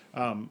 but,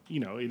 you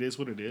know, it is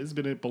what it is,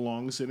 but it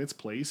belongs in its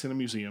place in a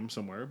museum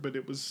somewhere. But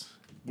it was...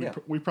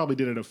 We probably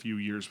did it a few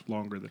years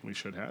longer than we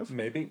should have.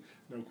 Maybe.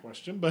 No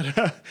question. But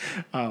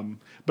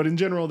in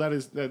general,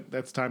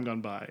 that's time gone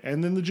by.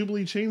 And then the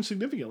Jubilee changed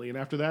significantly. And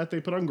after that, they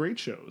put on great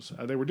shows.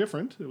 They were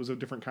different. It was a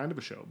different kind of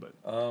a show. But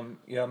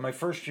my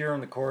first year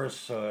in the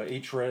chorus,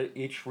 H.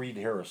 Reed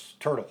Harris,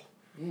 Turtle.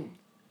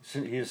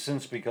 He has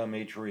since become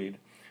H. Reed.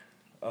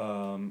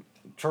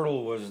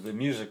 Turtle was the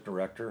music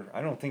director. I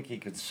don't think he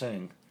could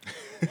sing.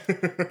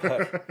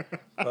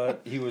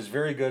 but he was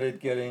very good at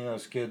getting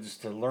us kids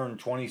to learn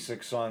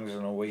 26 songs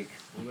in a week.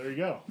 Well, there you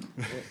go.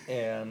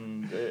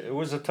 And it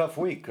was a tough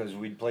week because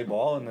we'd play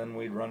ball and then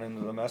we'd run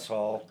into the mess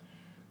hall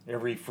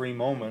every free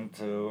moment,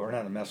 or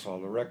not the mess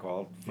hall, the rec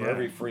hall, for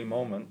every free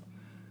moment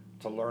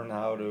to learn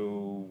how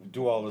to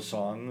do all the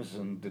songs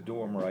and to do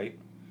them right.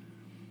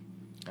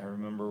 I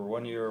remember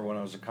one year when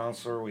I was a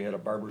counselor, we had a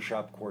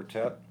barbershop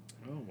quartet.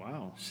 Oh,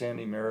 wow.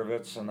 Sandy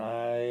Marovitz and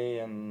I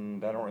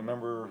don't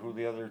remember who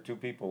the other 2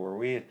 people were.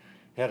 We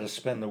had to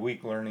spend the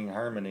week learning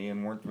harmony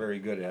and weren't very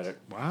good at it.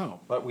 Wow.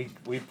 But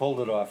we pulled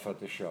it off at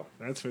the show.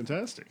 That's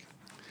fantastic.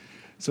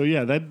 So,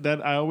 yeah,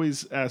 that I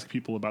always ask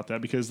people about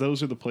that because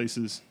those are the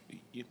places,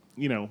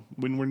 you know,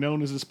 when we're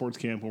known as a sports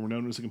camp, when we're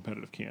known as a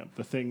competitive camp,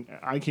 the thing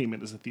I came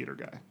in as a theater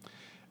guy,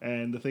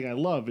 and the thing I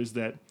love is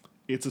that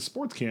it's a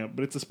sports camp,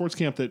 but it's a sports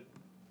camp that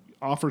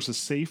offers a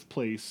safe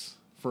place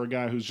for a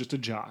guy who's just a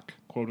jock,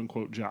 quote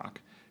unquote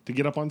jock, to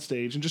get up on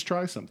stage and just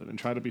try something and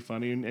try to be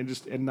funny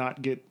and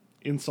not get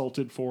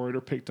insulted for it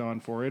or picked on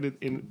for it.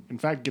 In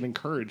fact, get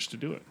encouraged to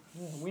do it.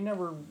 Yeah, we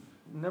never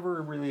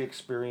really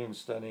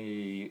experienced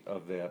any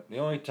of that. The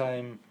only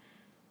time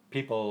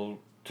people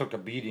took a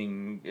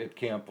beating at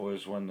camp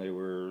was when they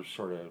were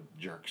sort of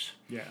jerks.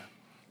 Yeah.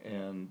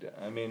 And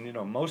I mean, you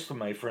know, most of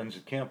my friends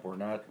at camp were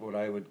not what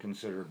I would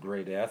consider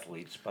great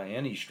athletes by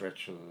any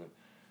stretch of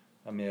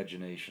the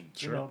imagination.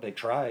 Sure. You know, they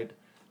tried.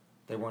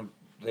 They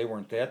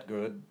weren't that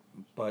good,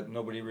 but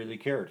nobody really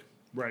cared.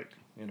 Right.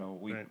 You know,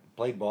 we Right.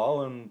 played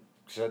ball and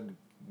said,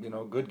 you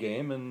know, good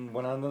game, and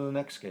went on to the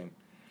next game.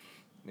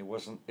 It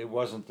wasn't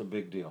the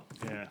big deal.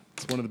 Yeah.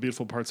 It's one of the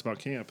beautiful parts about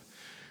camp.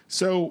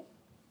 So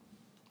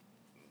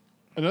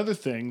another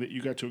thing that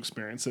you got to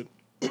experience that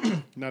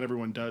not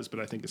everyone does, but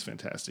I think is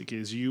fantastic,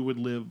 is you would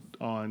live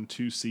on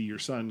to see your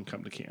son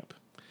come to camp.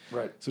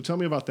 Right. So tell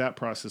me about that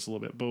process a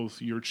little bit.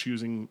 Both your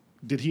choosing,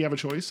 did he have a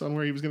choice on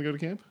where he was going to go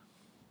to camp?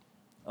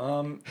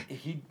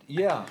 He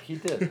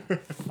did.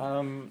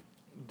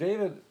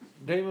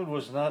 David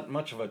was not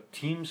much of a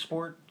team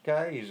sport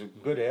guy. He's a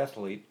good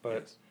athlete,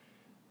 but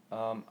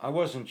I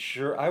wasn't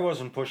sure. I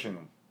wasn't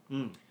pushing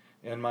him.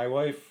 And my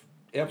wife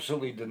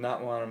absolutely did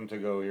not want him to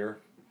go here.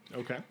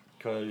 Okay.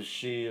 Because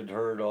she had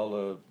heard all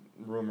the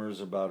rumors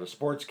about a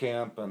sports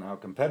camp and how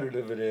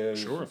competitive it is.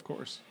 Sure, of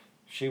course.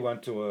 She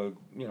went to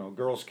a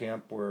girls'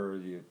 camp where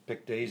you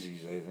pick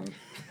daisies, I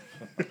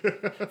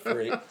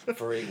think,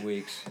 for 8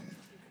 weeks.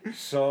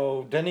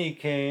 So Denny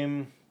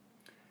came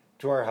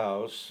to our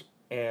house,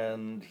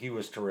 and he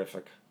was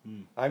terrific.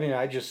 I mean,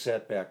 I just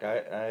sat back.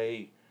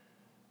 I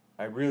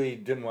really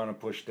didn't want to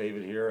push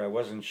David here. I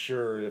wasn't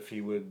sure if he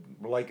would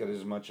like it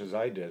as much as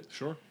I did.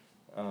 Sure.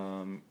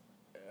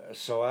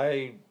 So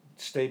I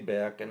stayed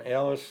back, and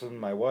Alice and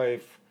my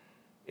wife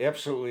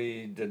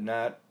absolutely did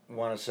not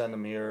want to send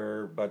him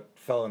here, but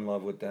fell in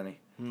love with Denny.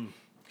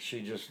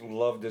 She just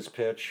loved his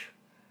pitch,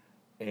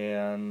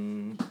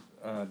 and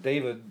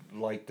David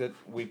liked it.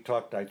 We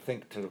talked, I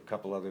think, to a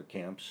couple other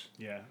camps.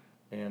 Yeah.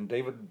 And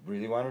David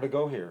really wanted to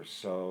go here,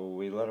 so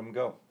we let him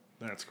go.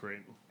 That's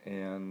great.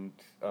 And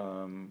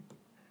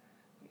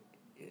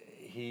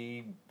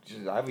he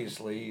just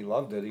obviously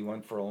loved it. He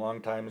went for a long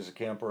time as a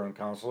camper and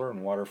counselor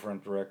and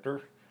waterfront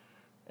director,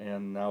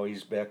 and now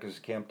he's back as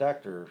a camp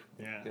doctor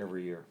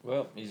every year.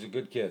 Well, he's a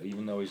good kid,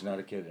 even though he's not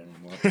a kid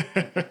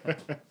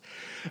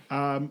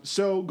anymore.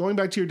 So going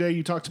back to your day,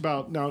 you talked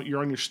about now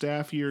you're on your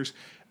staff years.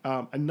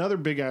 Another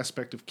big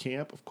aspect of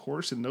camp, of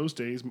course, in those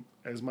days,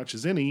 as much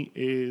as any,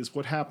 is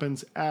what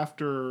happens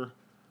after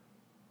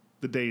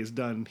the day is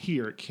done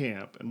here at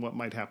camp and what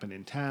might happen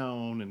in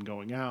town and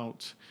going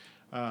out,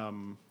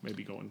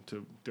 maybe going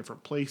to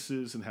different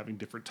places and having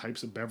different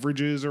types of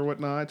beverages or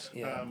whatnot.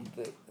 Yeah,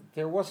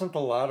 there wasn't a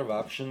lot of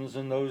options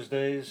in those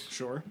days.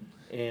 Sure.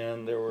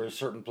 And there were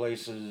certain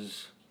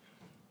places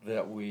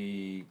that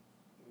we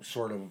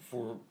sort of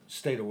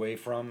stayed away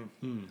from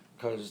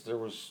because there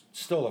was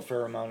still a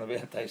fair amount of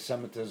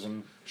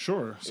anti-Semitism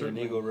in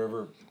Eagle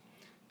River.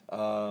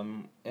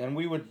 And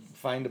we would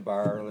find a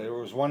bar. There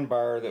was one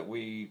bar that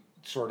we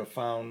sort of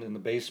found in the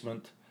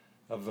basement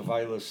of the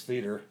Vilas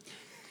Theater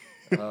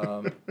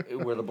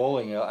where the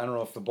bowling alley, I don't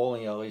know if the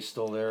bowling alley is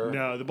still there.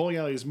 No, the bowling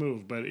alley has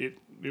moved, but it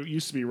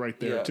used to be right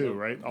there too,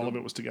 right? All of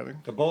it was together.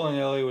 The bowling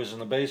alley was in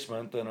the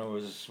basement, and it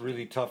was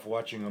really tough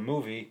watching a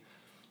movie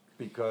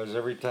because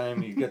every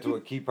time you get to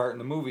a key part in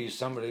the movie,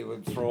 somebody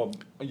would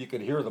you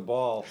could hear the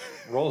ball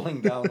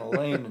rolling down the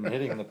lane and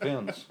hitting the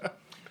pins.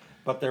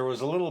 But there was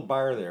a little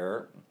bar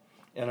there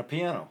and a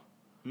piano.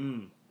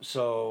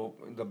 So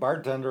the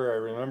bartender, I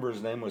remember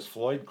his name was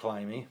Floyd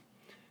Climby,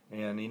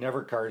 and he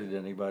never carded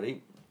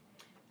anybody.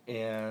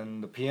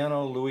 And the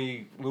piano,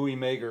 Louis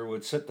Mager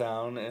would sit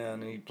down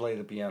and he'd play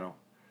the piano.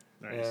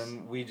 Nice.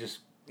 And we just,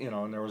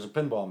 and there was a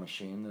pinball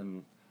machine.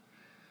 And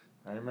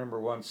I remember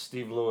once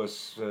Steve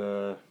Lewis,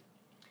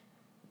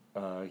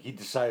 he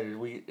decided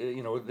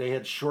they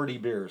had Shorty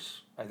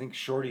beers. I think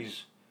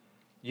Shorty's,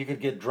 you could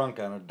get drunk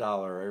on $1.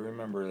 I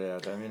remember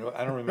that. I mean,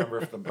 I don't remember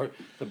if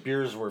the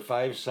beers were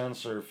 5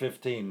 cents or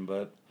 15,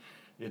 but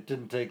it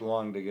didn't take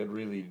long to get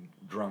really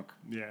drunk.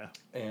 Yeah.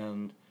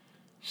 And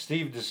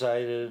Steve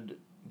decided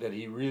that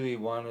he really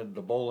wanted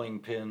the bowling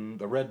pin,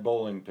 the red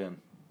bowling pin.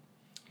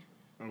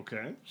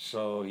 Okay.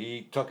 So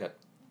he took it.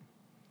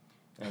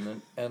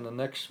 And the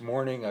next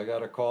morning I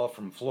got a call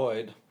from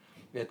Floyd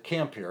at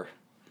camp here.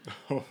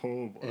 Oh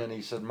boy. And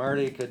he said,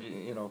 "Marty, could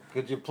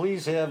you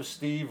please have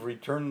Steve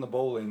return the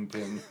bowling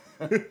pin?"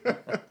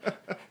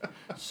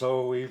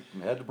 So we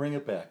had to bring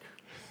it back.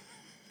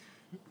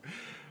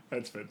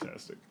 That's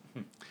fantastic.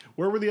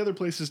 Where were the other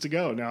places to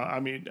go? Now, I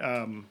mean,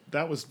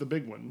 that was the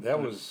big one. That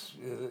was,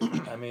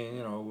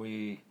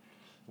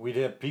 we'd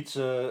have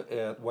pizza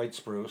at White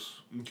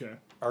Spruce. Okay.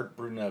 Art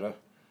Brunetta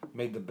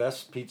made the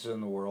best pizza in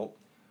the world,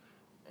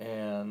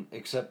 and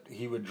except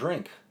he would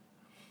drink.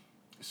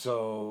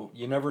 So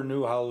you never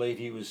knew how late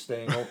he was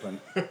staying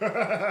open.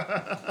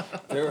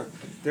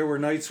 There were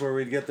nights where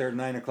we'd get there at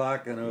 9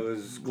 o'clock and it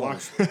was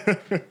closed.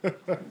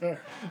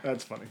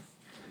 That's funny.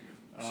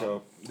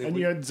 So And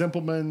you had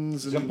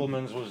Zimpelman's.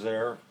 Zimpelman's was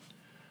there,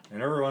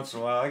 and every once in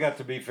a while I got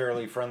to be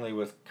fairly friendly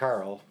with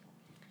Carl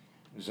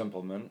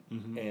Zimpelman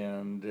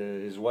and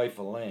his wife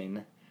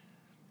Elaine.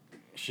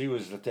 She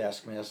was the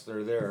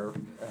taskmaster there.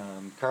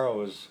 Carl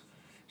was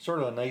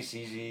sort of a nice,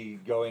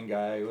 easy-going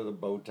guy with a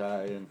bow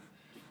tie, and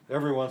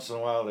every once in a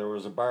while there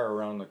was a bar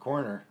around the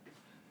corner,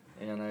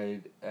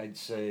 and I'd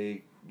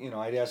say,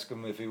 I'd ask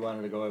him if he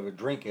wanted to go have a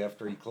drink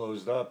after he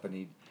closed up,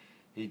 and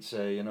he'd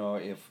say,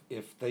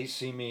 if they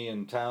see me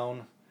in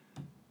town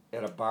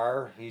at a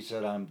bar, he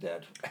said, I'm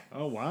dead.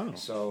 Oh, wow.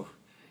 So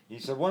he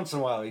said once in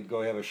a while he'd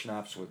go have a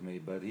schnapps with me,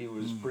 but he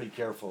was pretty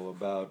careful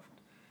about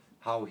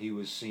how he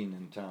was seen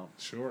in town.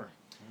 Sure.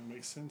 That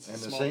makes sense. And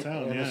Small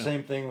town, the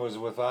same thing was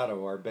with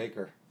Otto, our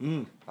baker.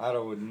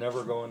 Otto would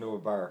never go into a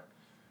bar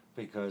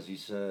because he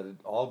said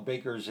all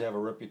bakers have a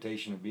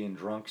reputation of being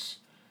drunks,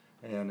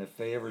 and if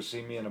they ever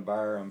see me in a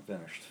bar, I'm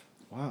finished.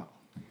 Wow.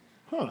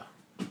 Huh.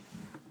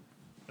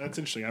 That's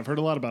interesting. I've heard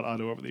a lot about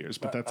Otto over the years,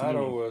 but that's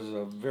Otto was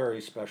a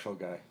very special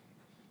guy.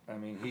 I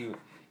mean,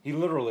 he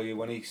literally,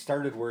 when he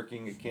started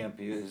working at camp,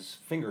 his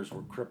fingers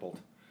were crippled.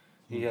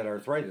 He had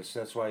arthritis.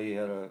 That's why he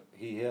had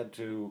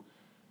the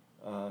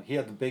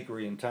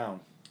bakery in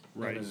town.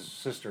 Right. And his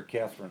sister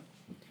Catherine,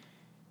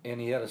 and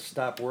he had to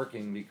stop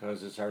working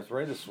because his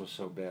arthritis was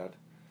so bad.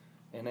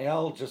 And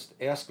Al just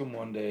asked him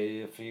one day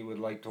if he would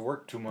like to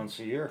work 2 months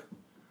a year,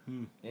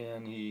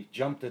 and he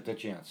jumped at the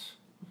chance.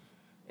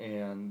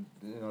 And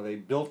they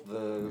built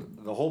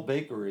the whole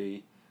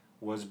bakery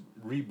was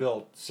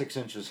rebuilt 6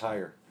 inches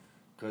higher,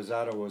 because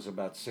Otto was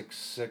about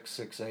 6'6",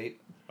 6'8".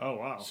 Oh,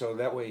 wow. So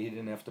that way he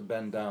didn't have to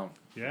bend down.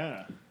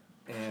 Yeah.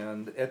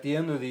 And at the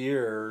end of the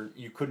year,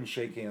 you couldn't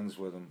shake hands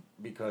with him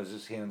because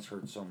his hands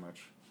hurt so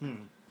much.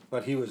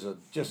 But he was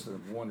just a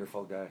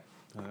wonderful guy.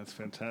 Oh, that's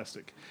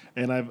fantastic.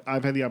 And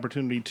I've had the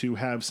opportunity to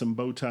have some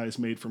bow ties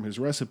made from his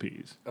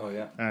recipes. Oh,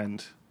 yeah.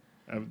 And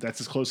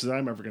that's as close as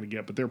I'm ever going to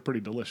get, but they're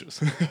pretty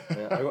delicious.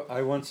 Yeah,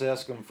 I once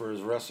asked him for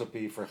his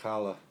recipe for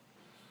challah,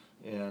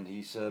 and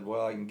he said,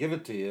 well, I can give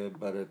it to you,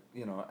 but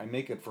I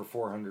make it for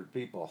 400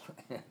 people.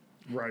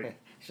 Right.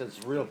 He said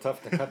it's real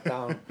tough to cut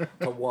down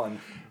to one.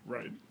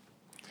 Right.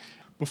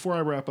 Before I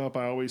wrap up,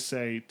 I always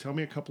say, tell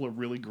me a couple of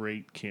really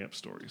great camp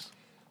stories.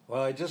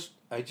 Well, I just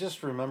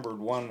remembered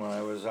one when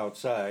I was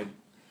outside,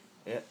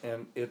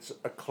 and it's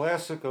a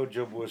classic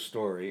Ojibwa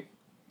story.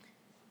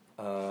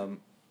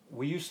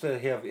 We used to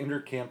have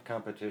inter-camp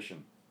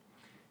competition,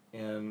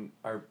 and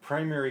our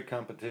primary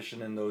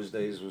competition in those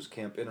days was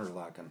Camp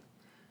Interlaken,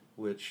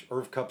 which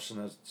Irv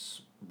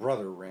Kupsenet's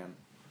brother ran.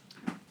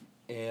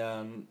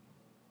 And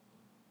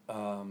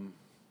one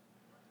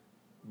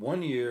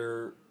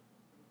year,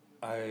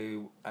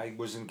 I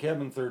was in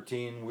cabin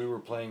 13. We were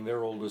playing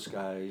their oldest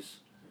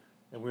guys,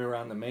 and we were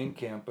on the main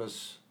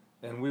campus,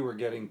 and we were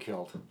getting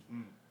killed.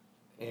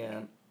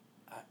 And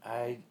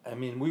I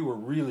mean, we were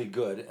really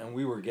good, and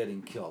we were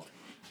getting killed.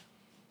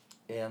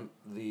 And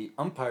the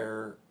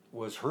umpire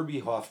was Herbie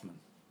Hoffman.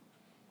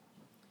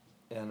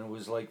 And it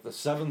was like the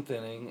 7th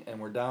inning, and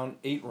we're down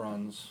 8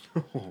 runs.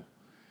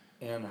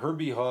 And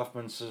Herbie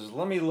Hoffman says,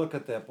 let me look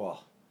at that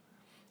ball.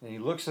 And he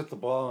looks at the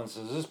ball and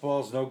says, this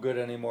ball's no good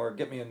anymore.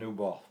 Get me a new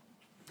ball.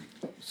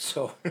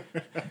 So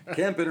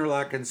Camp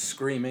Interlaken's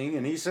screaming,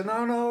 and he said,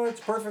 no, it's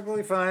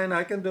perfectly fine.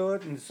 I can do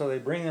it. And so they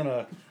bring in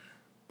a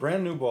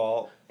brand new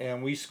ball,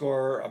 and we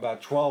score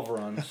about 12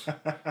 runs.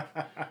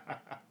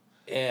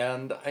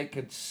 And I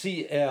could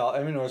see Al.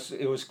 I mean,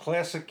 it was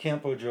classic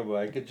Camp Ojibwa.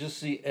 I could just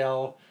see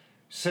Al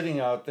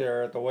sitting out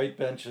there at the white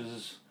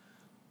benches,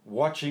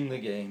 watching the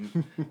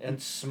game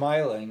and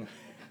smiling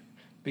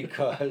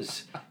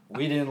because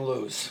we didn't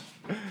lose.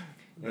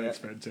 That's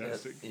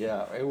fantastic.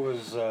 Yeah, it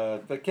was.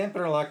 The Camp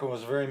Interlaken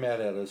was very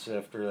mad at us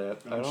after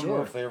that. I don't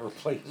know if they ever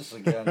played us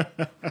again.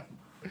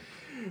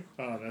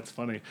 Oh, that's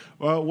funny.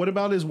 Well, what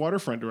about his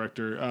waterfront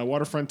director?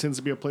 Waterfront tends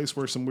to be a place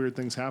where some weird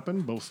things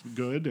happen, both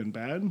good and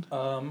bad.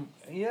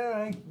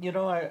 Yeah,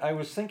 I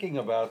was thinking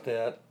about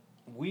that.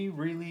 We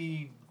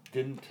really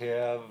didn't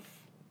have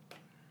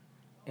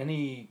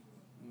any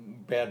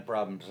bad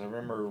problems. I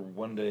remember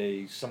one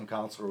day some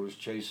counselor was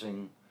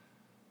chasing,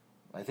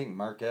 I think,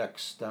 Mark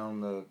X down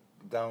the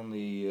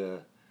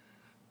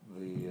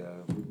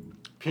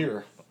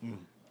pier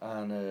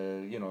on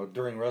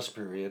during rest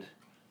period.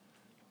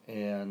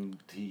 And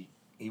he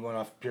went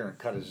off the pier and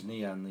cut his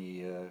knee on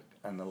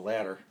the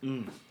ladder,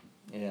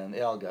 and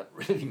Al got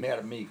really mad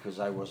at me because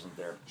I wasn't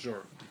there.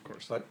 Sure, of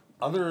course. But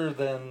other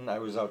than I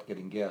was out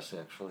getting gas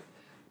actually.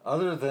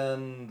 Other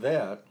than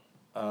that,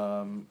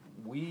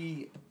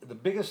 the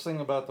biggest thing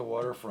about the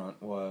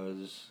waterfront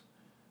was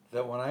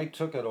that when I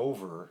took it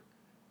over,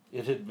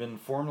 it had been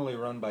formerly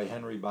run by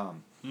Henry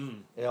Baum,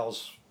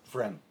 Al's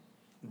friend.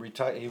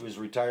 He was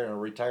a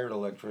retired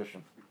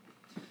electrician,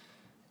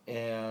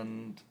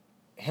 and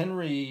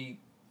Henry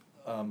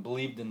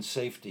believed in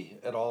safety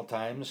at all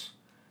times,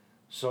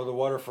 so the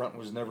waterfront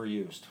was never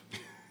used.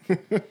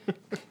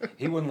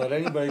 He wouldn't let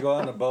anybody go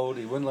on the boat.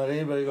 He wouldn't let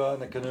anybody go out in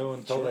the canoe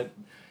until Sure.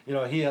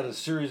 they, he had a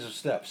series of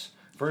steps.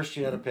 First,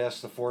 you had to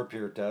pass the 4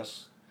 pier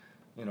test.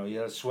 You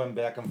had to swim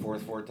back and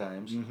forth 4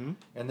 times. Mm-hmm.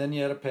 And then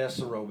you had to pass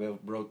the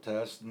rowboat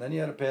test. And then you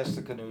had to pass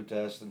the canoe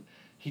test. And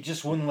he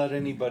just wouldn't let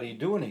anybody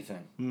do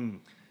anything. Mm.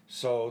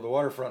 So the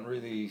waterfront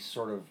really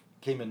sort of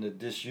came into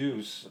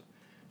disuse.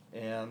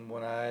 And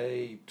when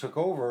I took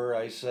over,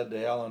 I said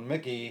to Alan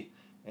Mickey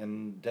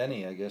and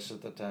Denny, I guess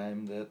at the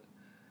time,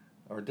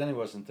 or Denny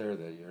wasn't there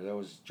that year. That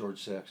was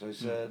George Sachs. I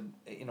said,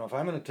 if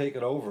I'm going to take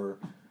it over,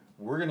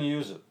 we're going to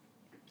use it.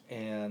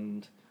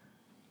 And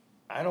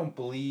I don't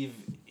believe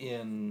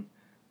in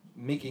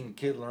making a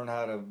kid learn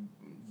how to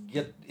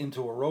get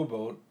into a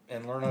rowboat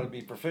and learn how to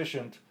be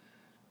proficient,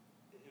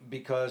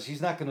 because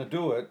he's not going to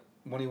do it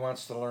when he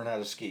wants to learn how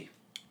to ski.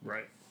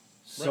 Right.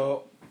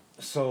 So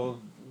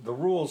the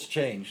rules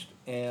changed,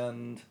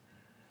 and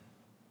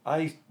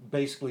I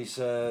basically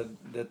said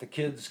that the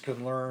kids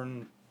can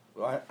learn.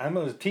 I'm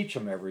going to teach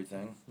them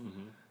everything,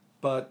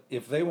 but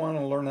if they want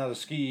to learn how to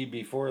ski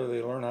before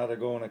they learn how to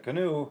go in a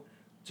canoe,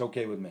 it's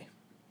okay with me.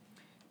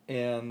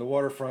 And the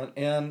waterfront,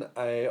 and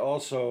I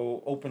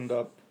also opened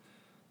up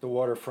the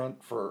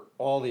waterfront for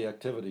all the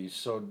activities.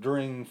 So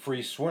during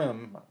free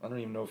swim, I don't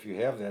even know if you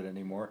have that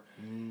anymore.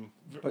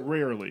 But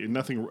rarely.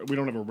 Nothing. We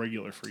don't have a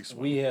regular free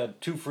swim. We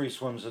had 2 free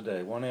swims a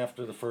day, one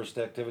after the first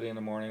activity in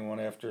the morning, one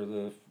after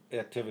the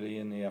activity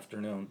in the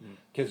afternoon.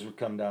 Kids would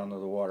come down to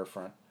the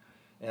waterfront,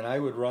 and I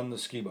would run the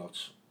ski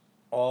boats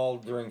all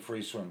during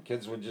free swim.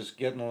 Kids would just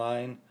get in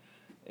line,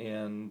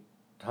 and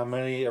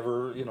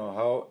however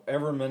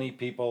many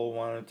people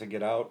wanted to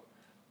get out,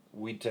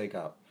 we'd take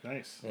out.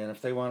 Nice. And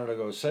if they wanted to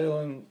go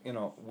sailing,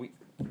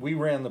 we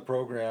ran the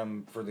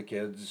program for the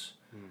kids,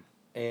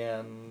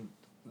 and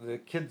the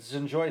kids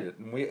enjoyed it.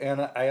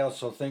 And I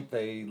also think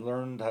they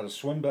learned how to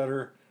swim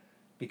better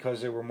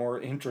because they were more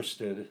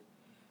interested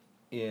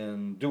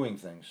in doing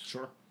things.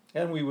 Sure.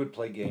 And we would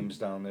play games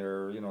down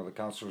there. The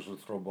counselors would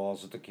throw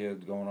balls at the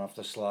kid going off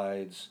the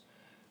slides.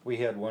 We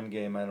had one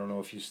game, I don't know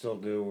if you still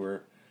do, where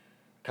a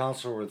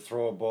counselor would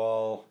throw a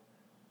ball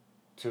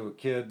to a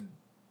kid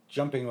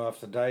jumping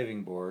off the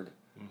diving board,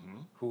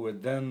 who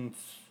would then...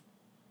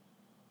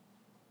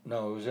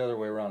 No, it was the other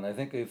way around. I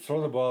think they'd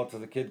throw the ball to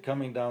the kid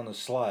coming down the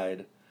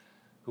slide,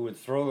 who would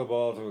throw the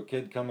ball to a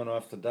kid coming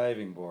off the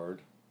diving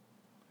board,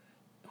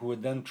 who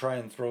would then try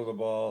and throw the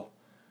ball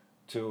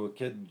to a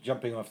kid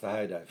jumping off the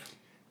high dive.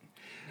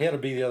 It had to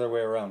be the other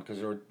way around because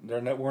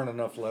there weren't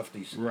enough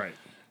lefties. Right.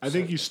 I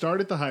think you start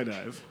at the high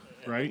dive,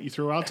 right? You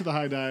throw out to the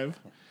high dive,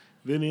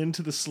 then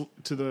into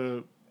to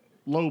the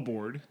low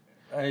board.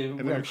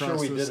 I'm sure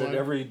we did it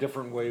every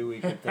different way we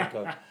could think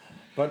of.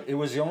 But it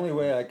was the only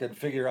way I could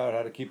figure out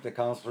how to keep the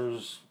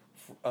counselors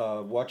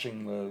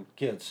watching the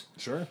kids.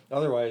 Sure.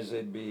 Otherwise,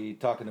 they'd be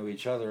talking to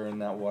each other and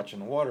not watching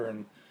the water.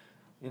 And,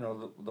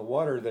 the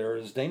water there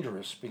is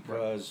dangerous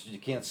because you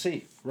can't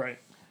see. Right.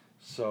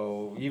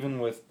 So even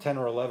with 10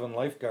 or 11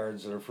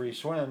 lifeguards that are free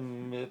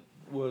swim, it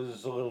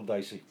was a little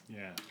dicey.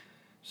 Yeah.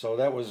 So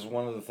that was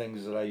one of the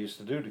things that I used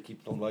to do to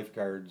keep the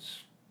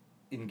lifeguards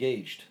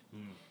engaged.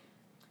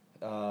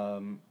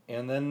 And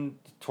then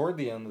toward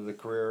the end of the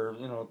career,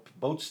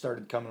 boats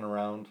started coming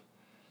around.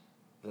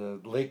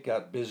 The lake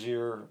got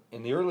busier.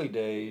 In the early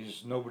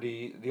days,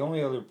 the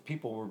only other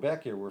people who were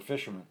back here were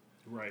fishermen.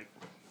 Right.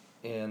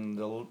 And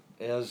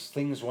as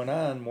things went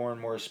on, more and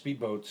more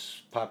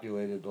speedboats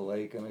populated the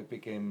lake, and it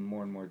became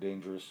more and more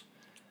dangerous.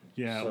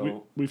 Yeah,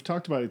 So, we've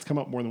talked about it. It's come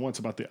up more than once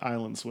about the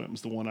island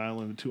swims, the 1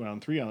 island, the 2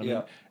 island, 3 island.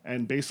 Yeah.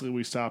 And basically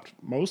we stopped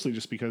mostly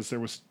just because there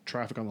was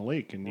traffic on the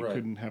lake and you Right.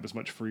 couldn't have as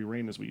much free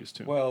reign as we used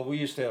to. well, we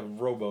used to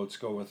have rowboats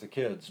go with the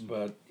kids,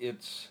 but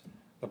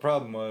the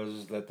problem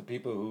was that the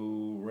people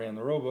who ran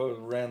the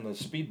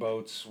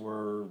speedboats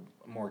were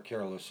more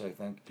careless, I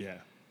think. Yeah.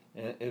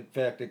 In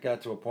fact, it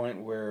got to a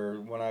point where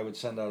when I would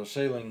send out a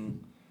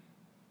sailing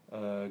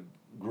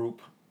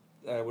group,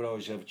 I would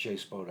always have a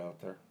chase boat out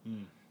there.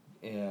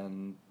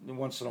 And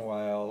once in a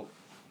while,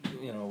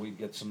 we'd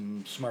get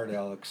some smart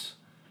Alex.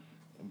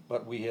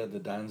 But we had the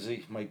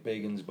Donzi, Mike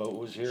Bagan's boat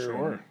was here.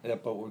 Sure. And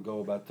that boat would go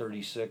about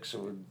 36. It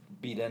would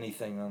beat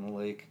anything on the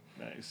lake.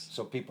 Nice.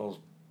 So people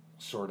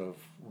sort of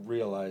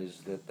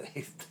realized that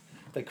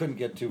they couldn't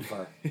get too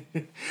far.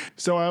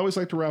 So I always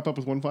like to wrap up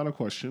with one final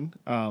question.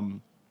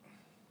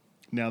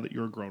 Now that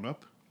you're a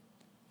grown-up,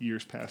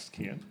 years past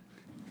can't.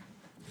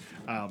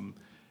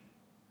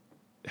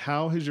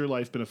 How has your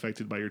life been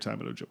affected by your time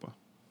at Ojibwa?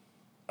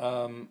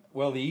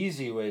 Well, the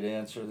easy way to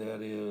answer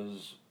that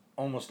is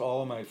almost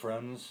all of my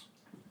friends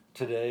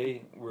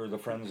today were the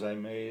friends I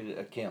made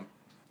at camp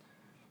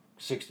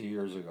 60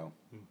 years ago.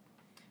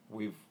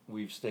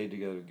 We've stayed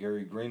together.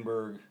 Gary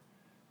Greenberg,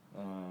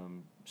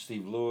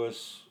 Steve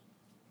Lewis.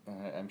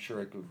 I'm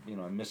sure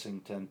I'm missing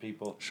 10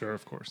 people. Sure,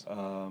 of course.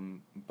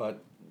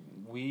 But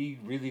we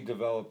really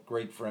developed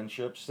great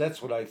friendships.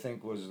 That's what I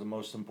think was the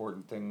most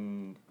important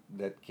thing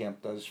that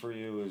camp does for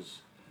you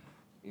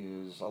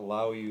is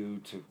allow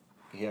you to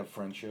have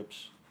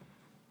friendships.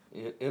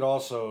 It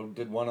also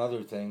did one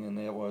other thing, and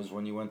that was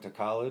when you went to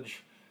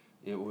college,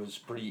 It was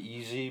pretty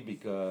easy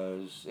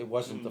because it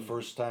wasn't the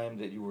first time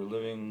that you were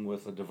living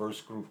with a diverse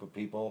group of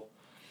people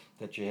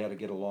that you had to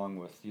get along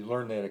with. You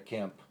learned that at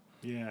camp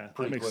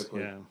pretty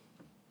quickly. Yeah.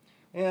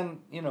 And,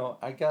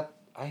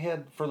 I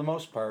had, for the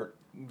most part,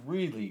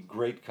 really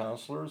great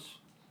counselors.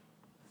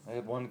 I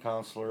had one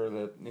counselor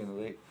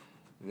that,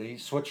 they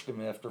switched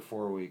him after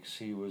 4 weeks.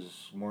 He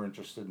was more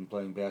interested in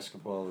playing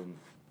basketball than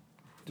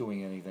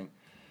doing anything.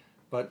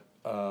 But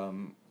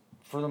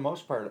for the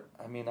most part,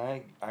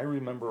 I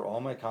remember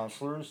all my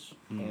counselors,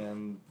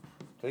 and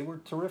they were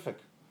terrific,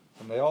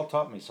 and they all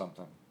taught me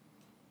something.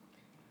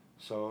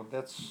 So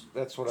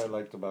that's what I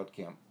liked about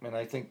camp, and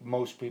I think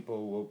most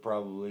people will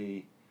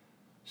probably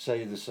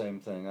say the same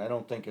thing. I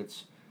don't think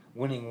it's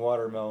winning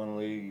Watermelon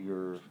League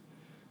or,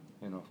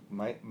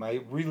 my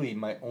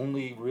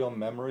only real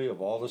memory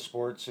of all the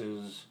sports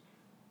is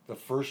the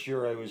first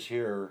year I was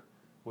here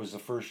was the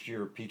first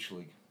year of Peach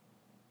League.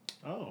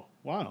 Oh,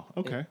 wow.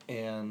 Okay.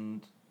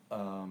 And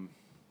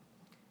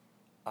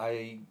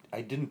I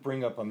didn't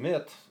bring up a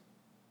mitt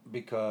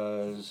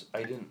because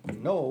I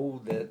didn't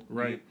know that.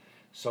 Right.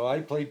 So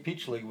I played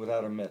Peach League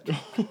without a mitt.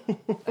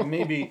 I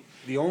may be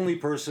the only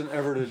person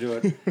ever to do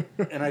it,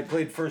 and I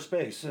played first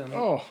base.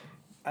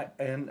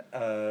 And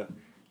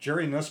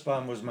Jerry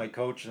Nussbaum was my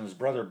coach, and his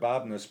brother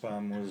Bob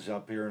Nussbaum was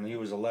up here, and he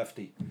was a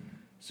lefty.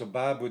 So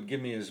Bob would give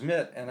me his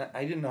mitt, and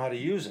I didn't know how to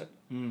use it.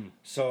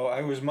 So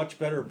I was much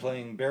better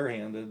playing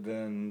barehanded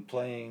than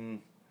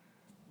playing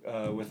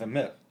with a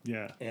mitt.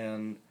 Yeah.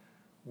 And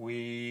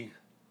I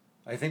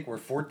think we're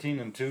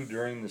 14-2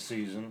 during the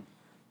season.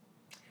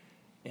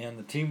 And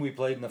the team we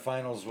played in the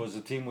finals was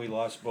the team we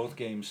lost both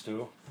games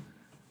to.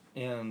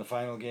 And in the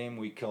final game,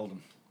 we killed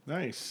them.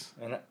 Nice.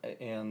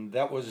 And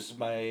that was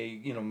my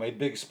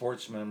big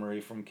sports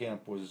memory from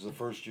camp was the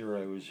first year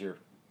I was here.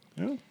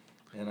 Yeah.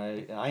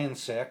 And Ian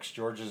Sachs,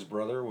 George's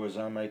brother, was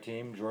on my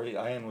team.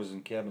 Ian was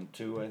in cabin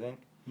 2, I think.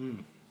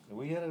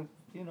 We had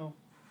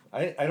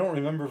I don't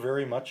remember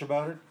very much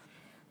about it.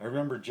 I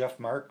remember Jeff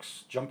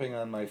Marks jumping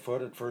on my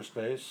foot at first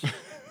base.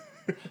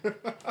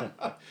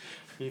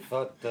 He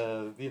thought,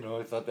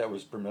 I thought that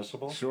was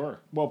permissible. Sure.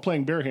 Well,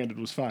 playing barehanded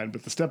was fine,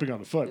 but the stepping on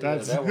the foot,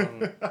 that's... that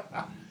one.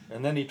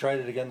 And then he tried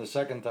it again the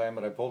second time,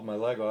 but I pulled my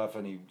leg off,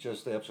 and he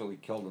just absolutely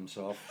killed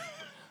himself,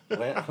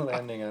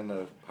 landing on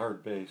the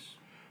hard base.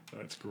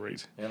 That's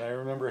great. And I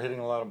remember hitting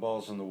a lot of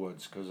balls in the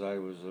woods because I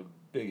was a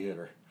big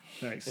hitter.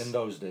 Nice. In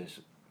those days.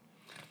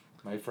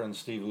 My friend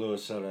Steve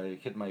Lewis said I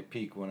hit my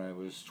peak when I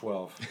was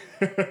 12.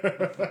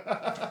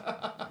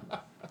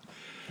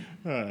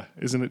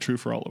 Isn't it true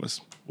for all of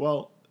us?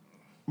 Well,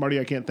 Marty,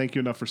 I can't thank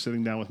you enough for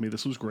sitting down with me.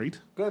 This was great.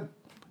 Good.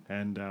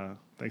 And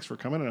thanks for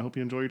coming, and I hope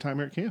you enjoy your time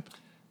here at camp.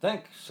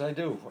 Thanks, I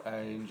do. I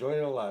enjoy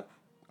it a lot.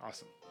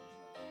 Awesome.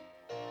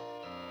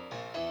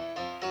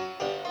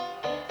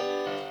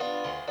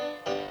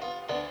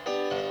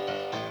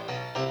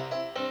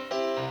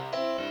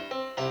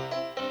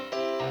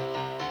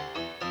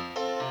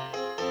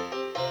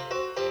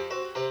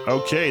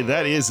 Okay,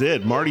 that is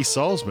it. Marty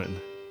Salzman,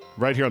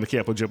 right here on the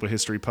Camp Ojibwa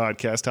History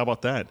Podcast. How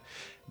about that?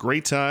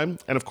 Great time.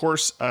 And of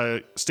course,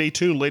 stay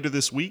tuned later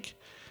this week.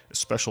 A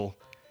special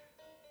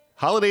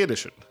holiday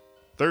edition,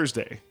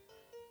 Thursday.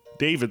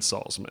 David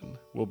Salzman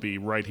will be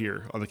right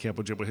here on the Camp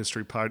Ojibwa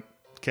History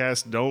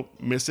Podcast. Don't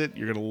miss it.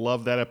 You're going to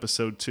love that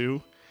episode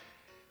too.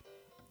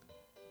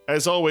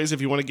 As always, if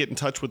you want to get in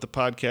touch with the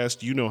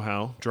podcast, you know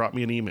how. Drop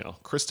me an email,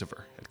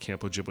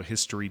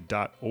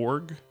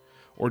 Christopher@campojibwahistory.org,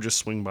 or just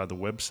swing by the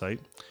website.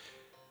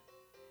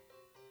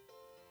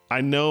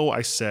 I know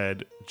I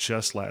said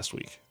just last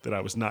week that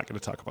I was not going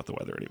to talk about the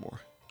weather anymore.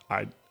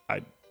 I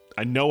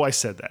know I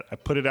said that. I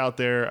put it out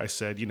there. I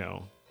said,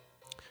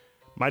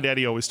 my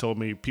daddy always told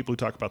me people who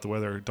talk about the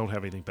weather don't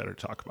have anything better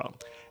to talk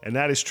about. And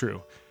that is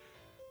true.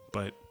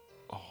 But,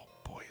 oh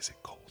boy, is it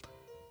cold.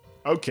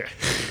 Okay.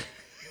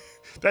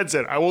 That's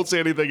it. I won't say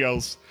anything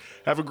else.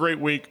 Have a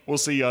great week. We'll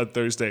see you on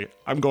Thursday.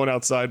 I'm going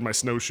outside in my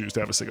snowshoes to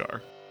have a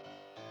cigar.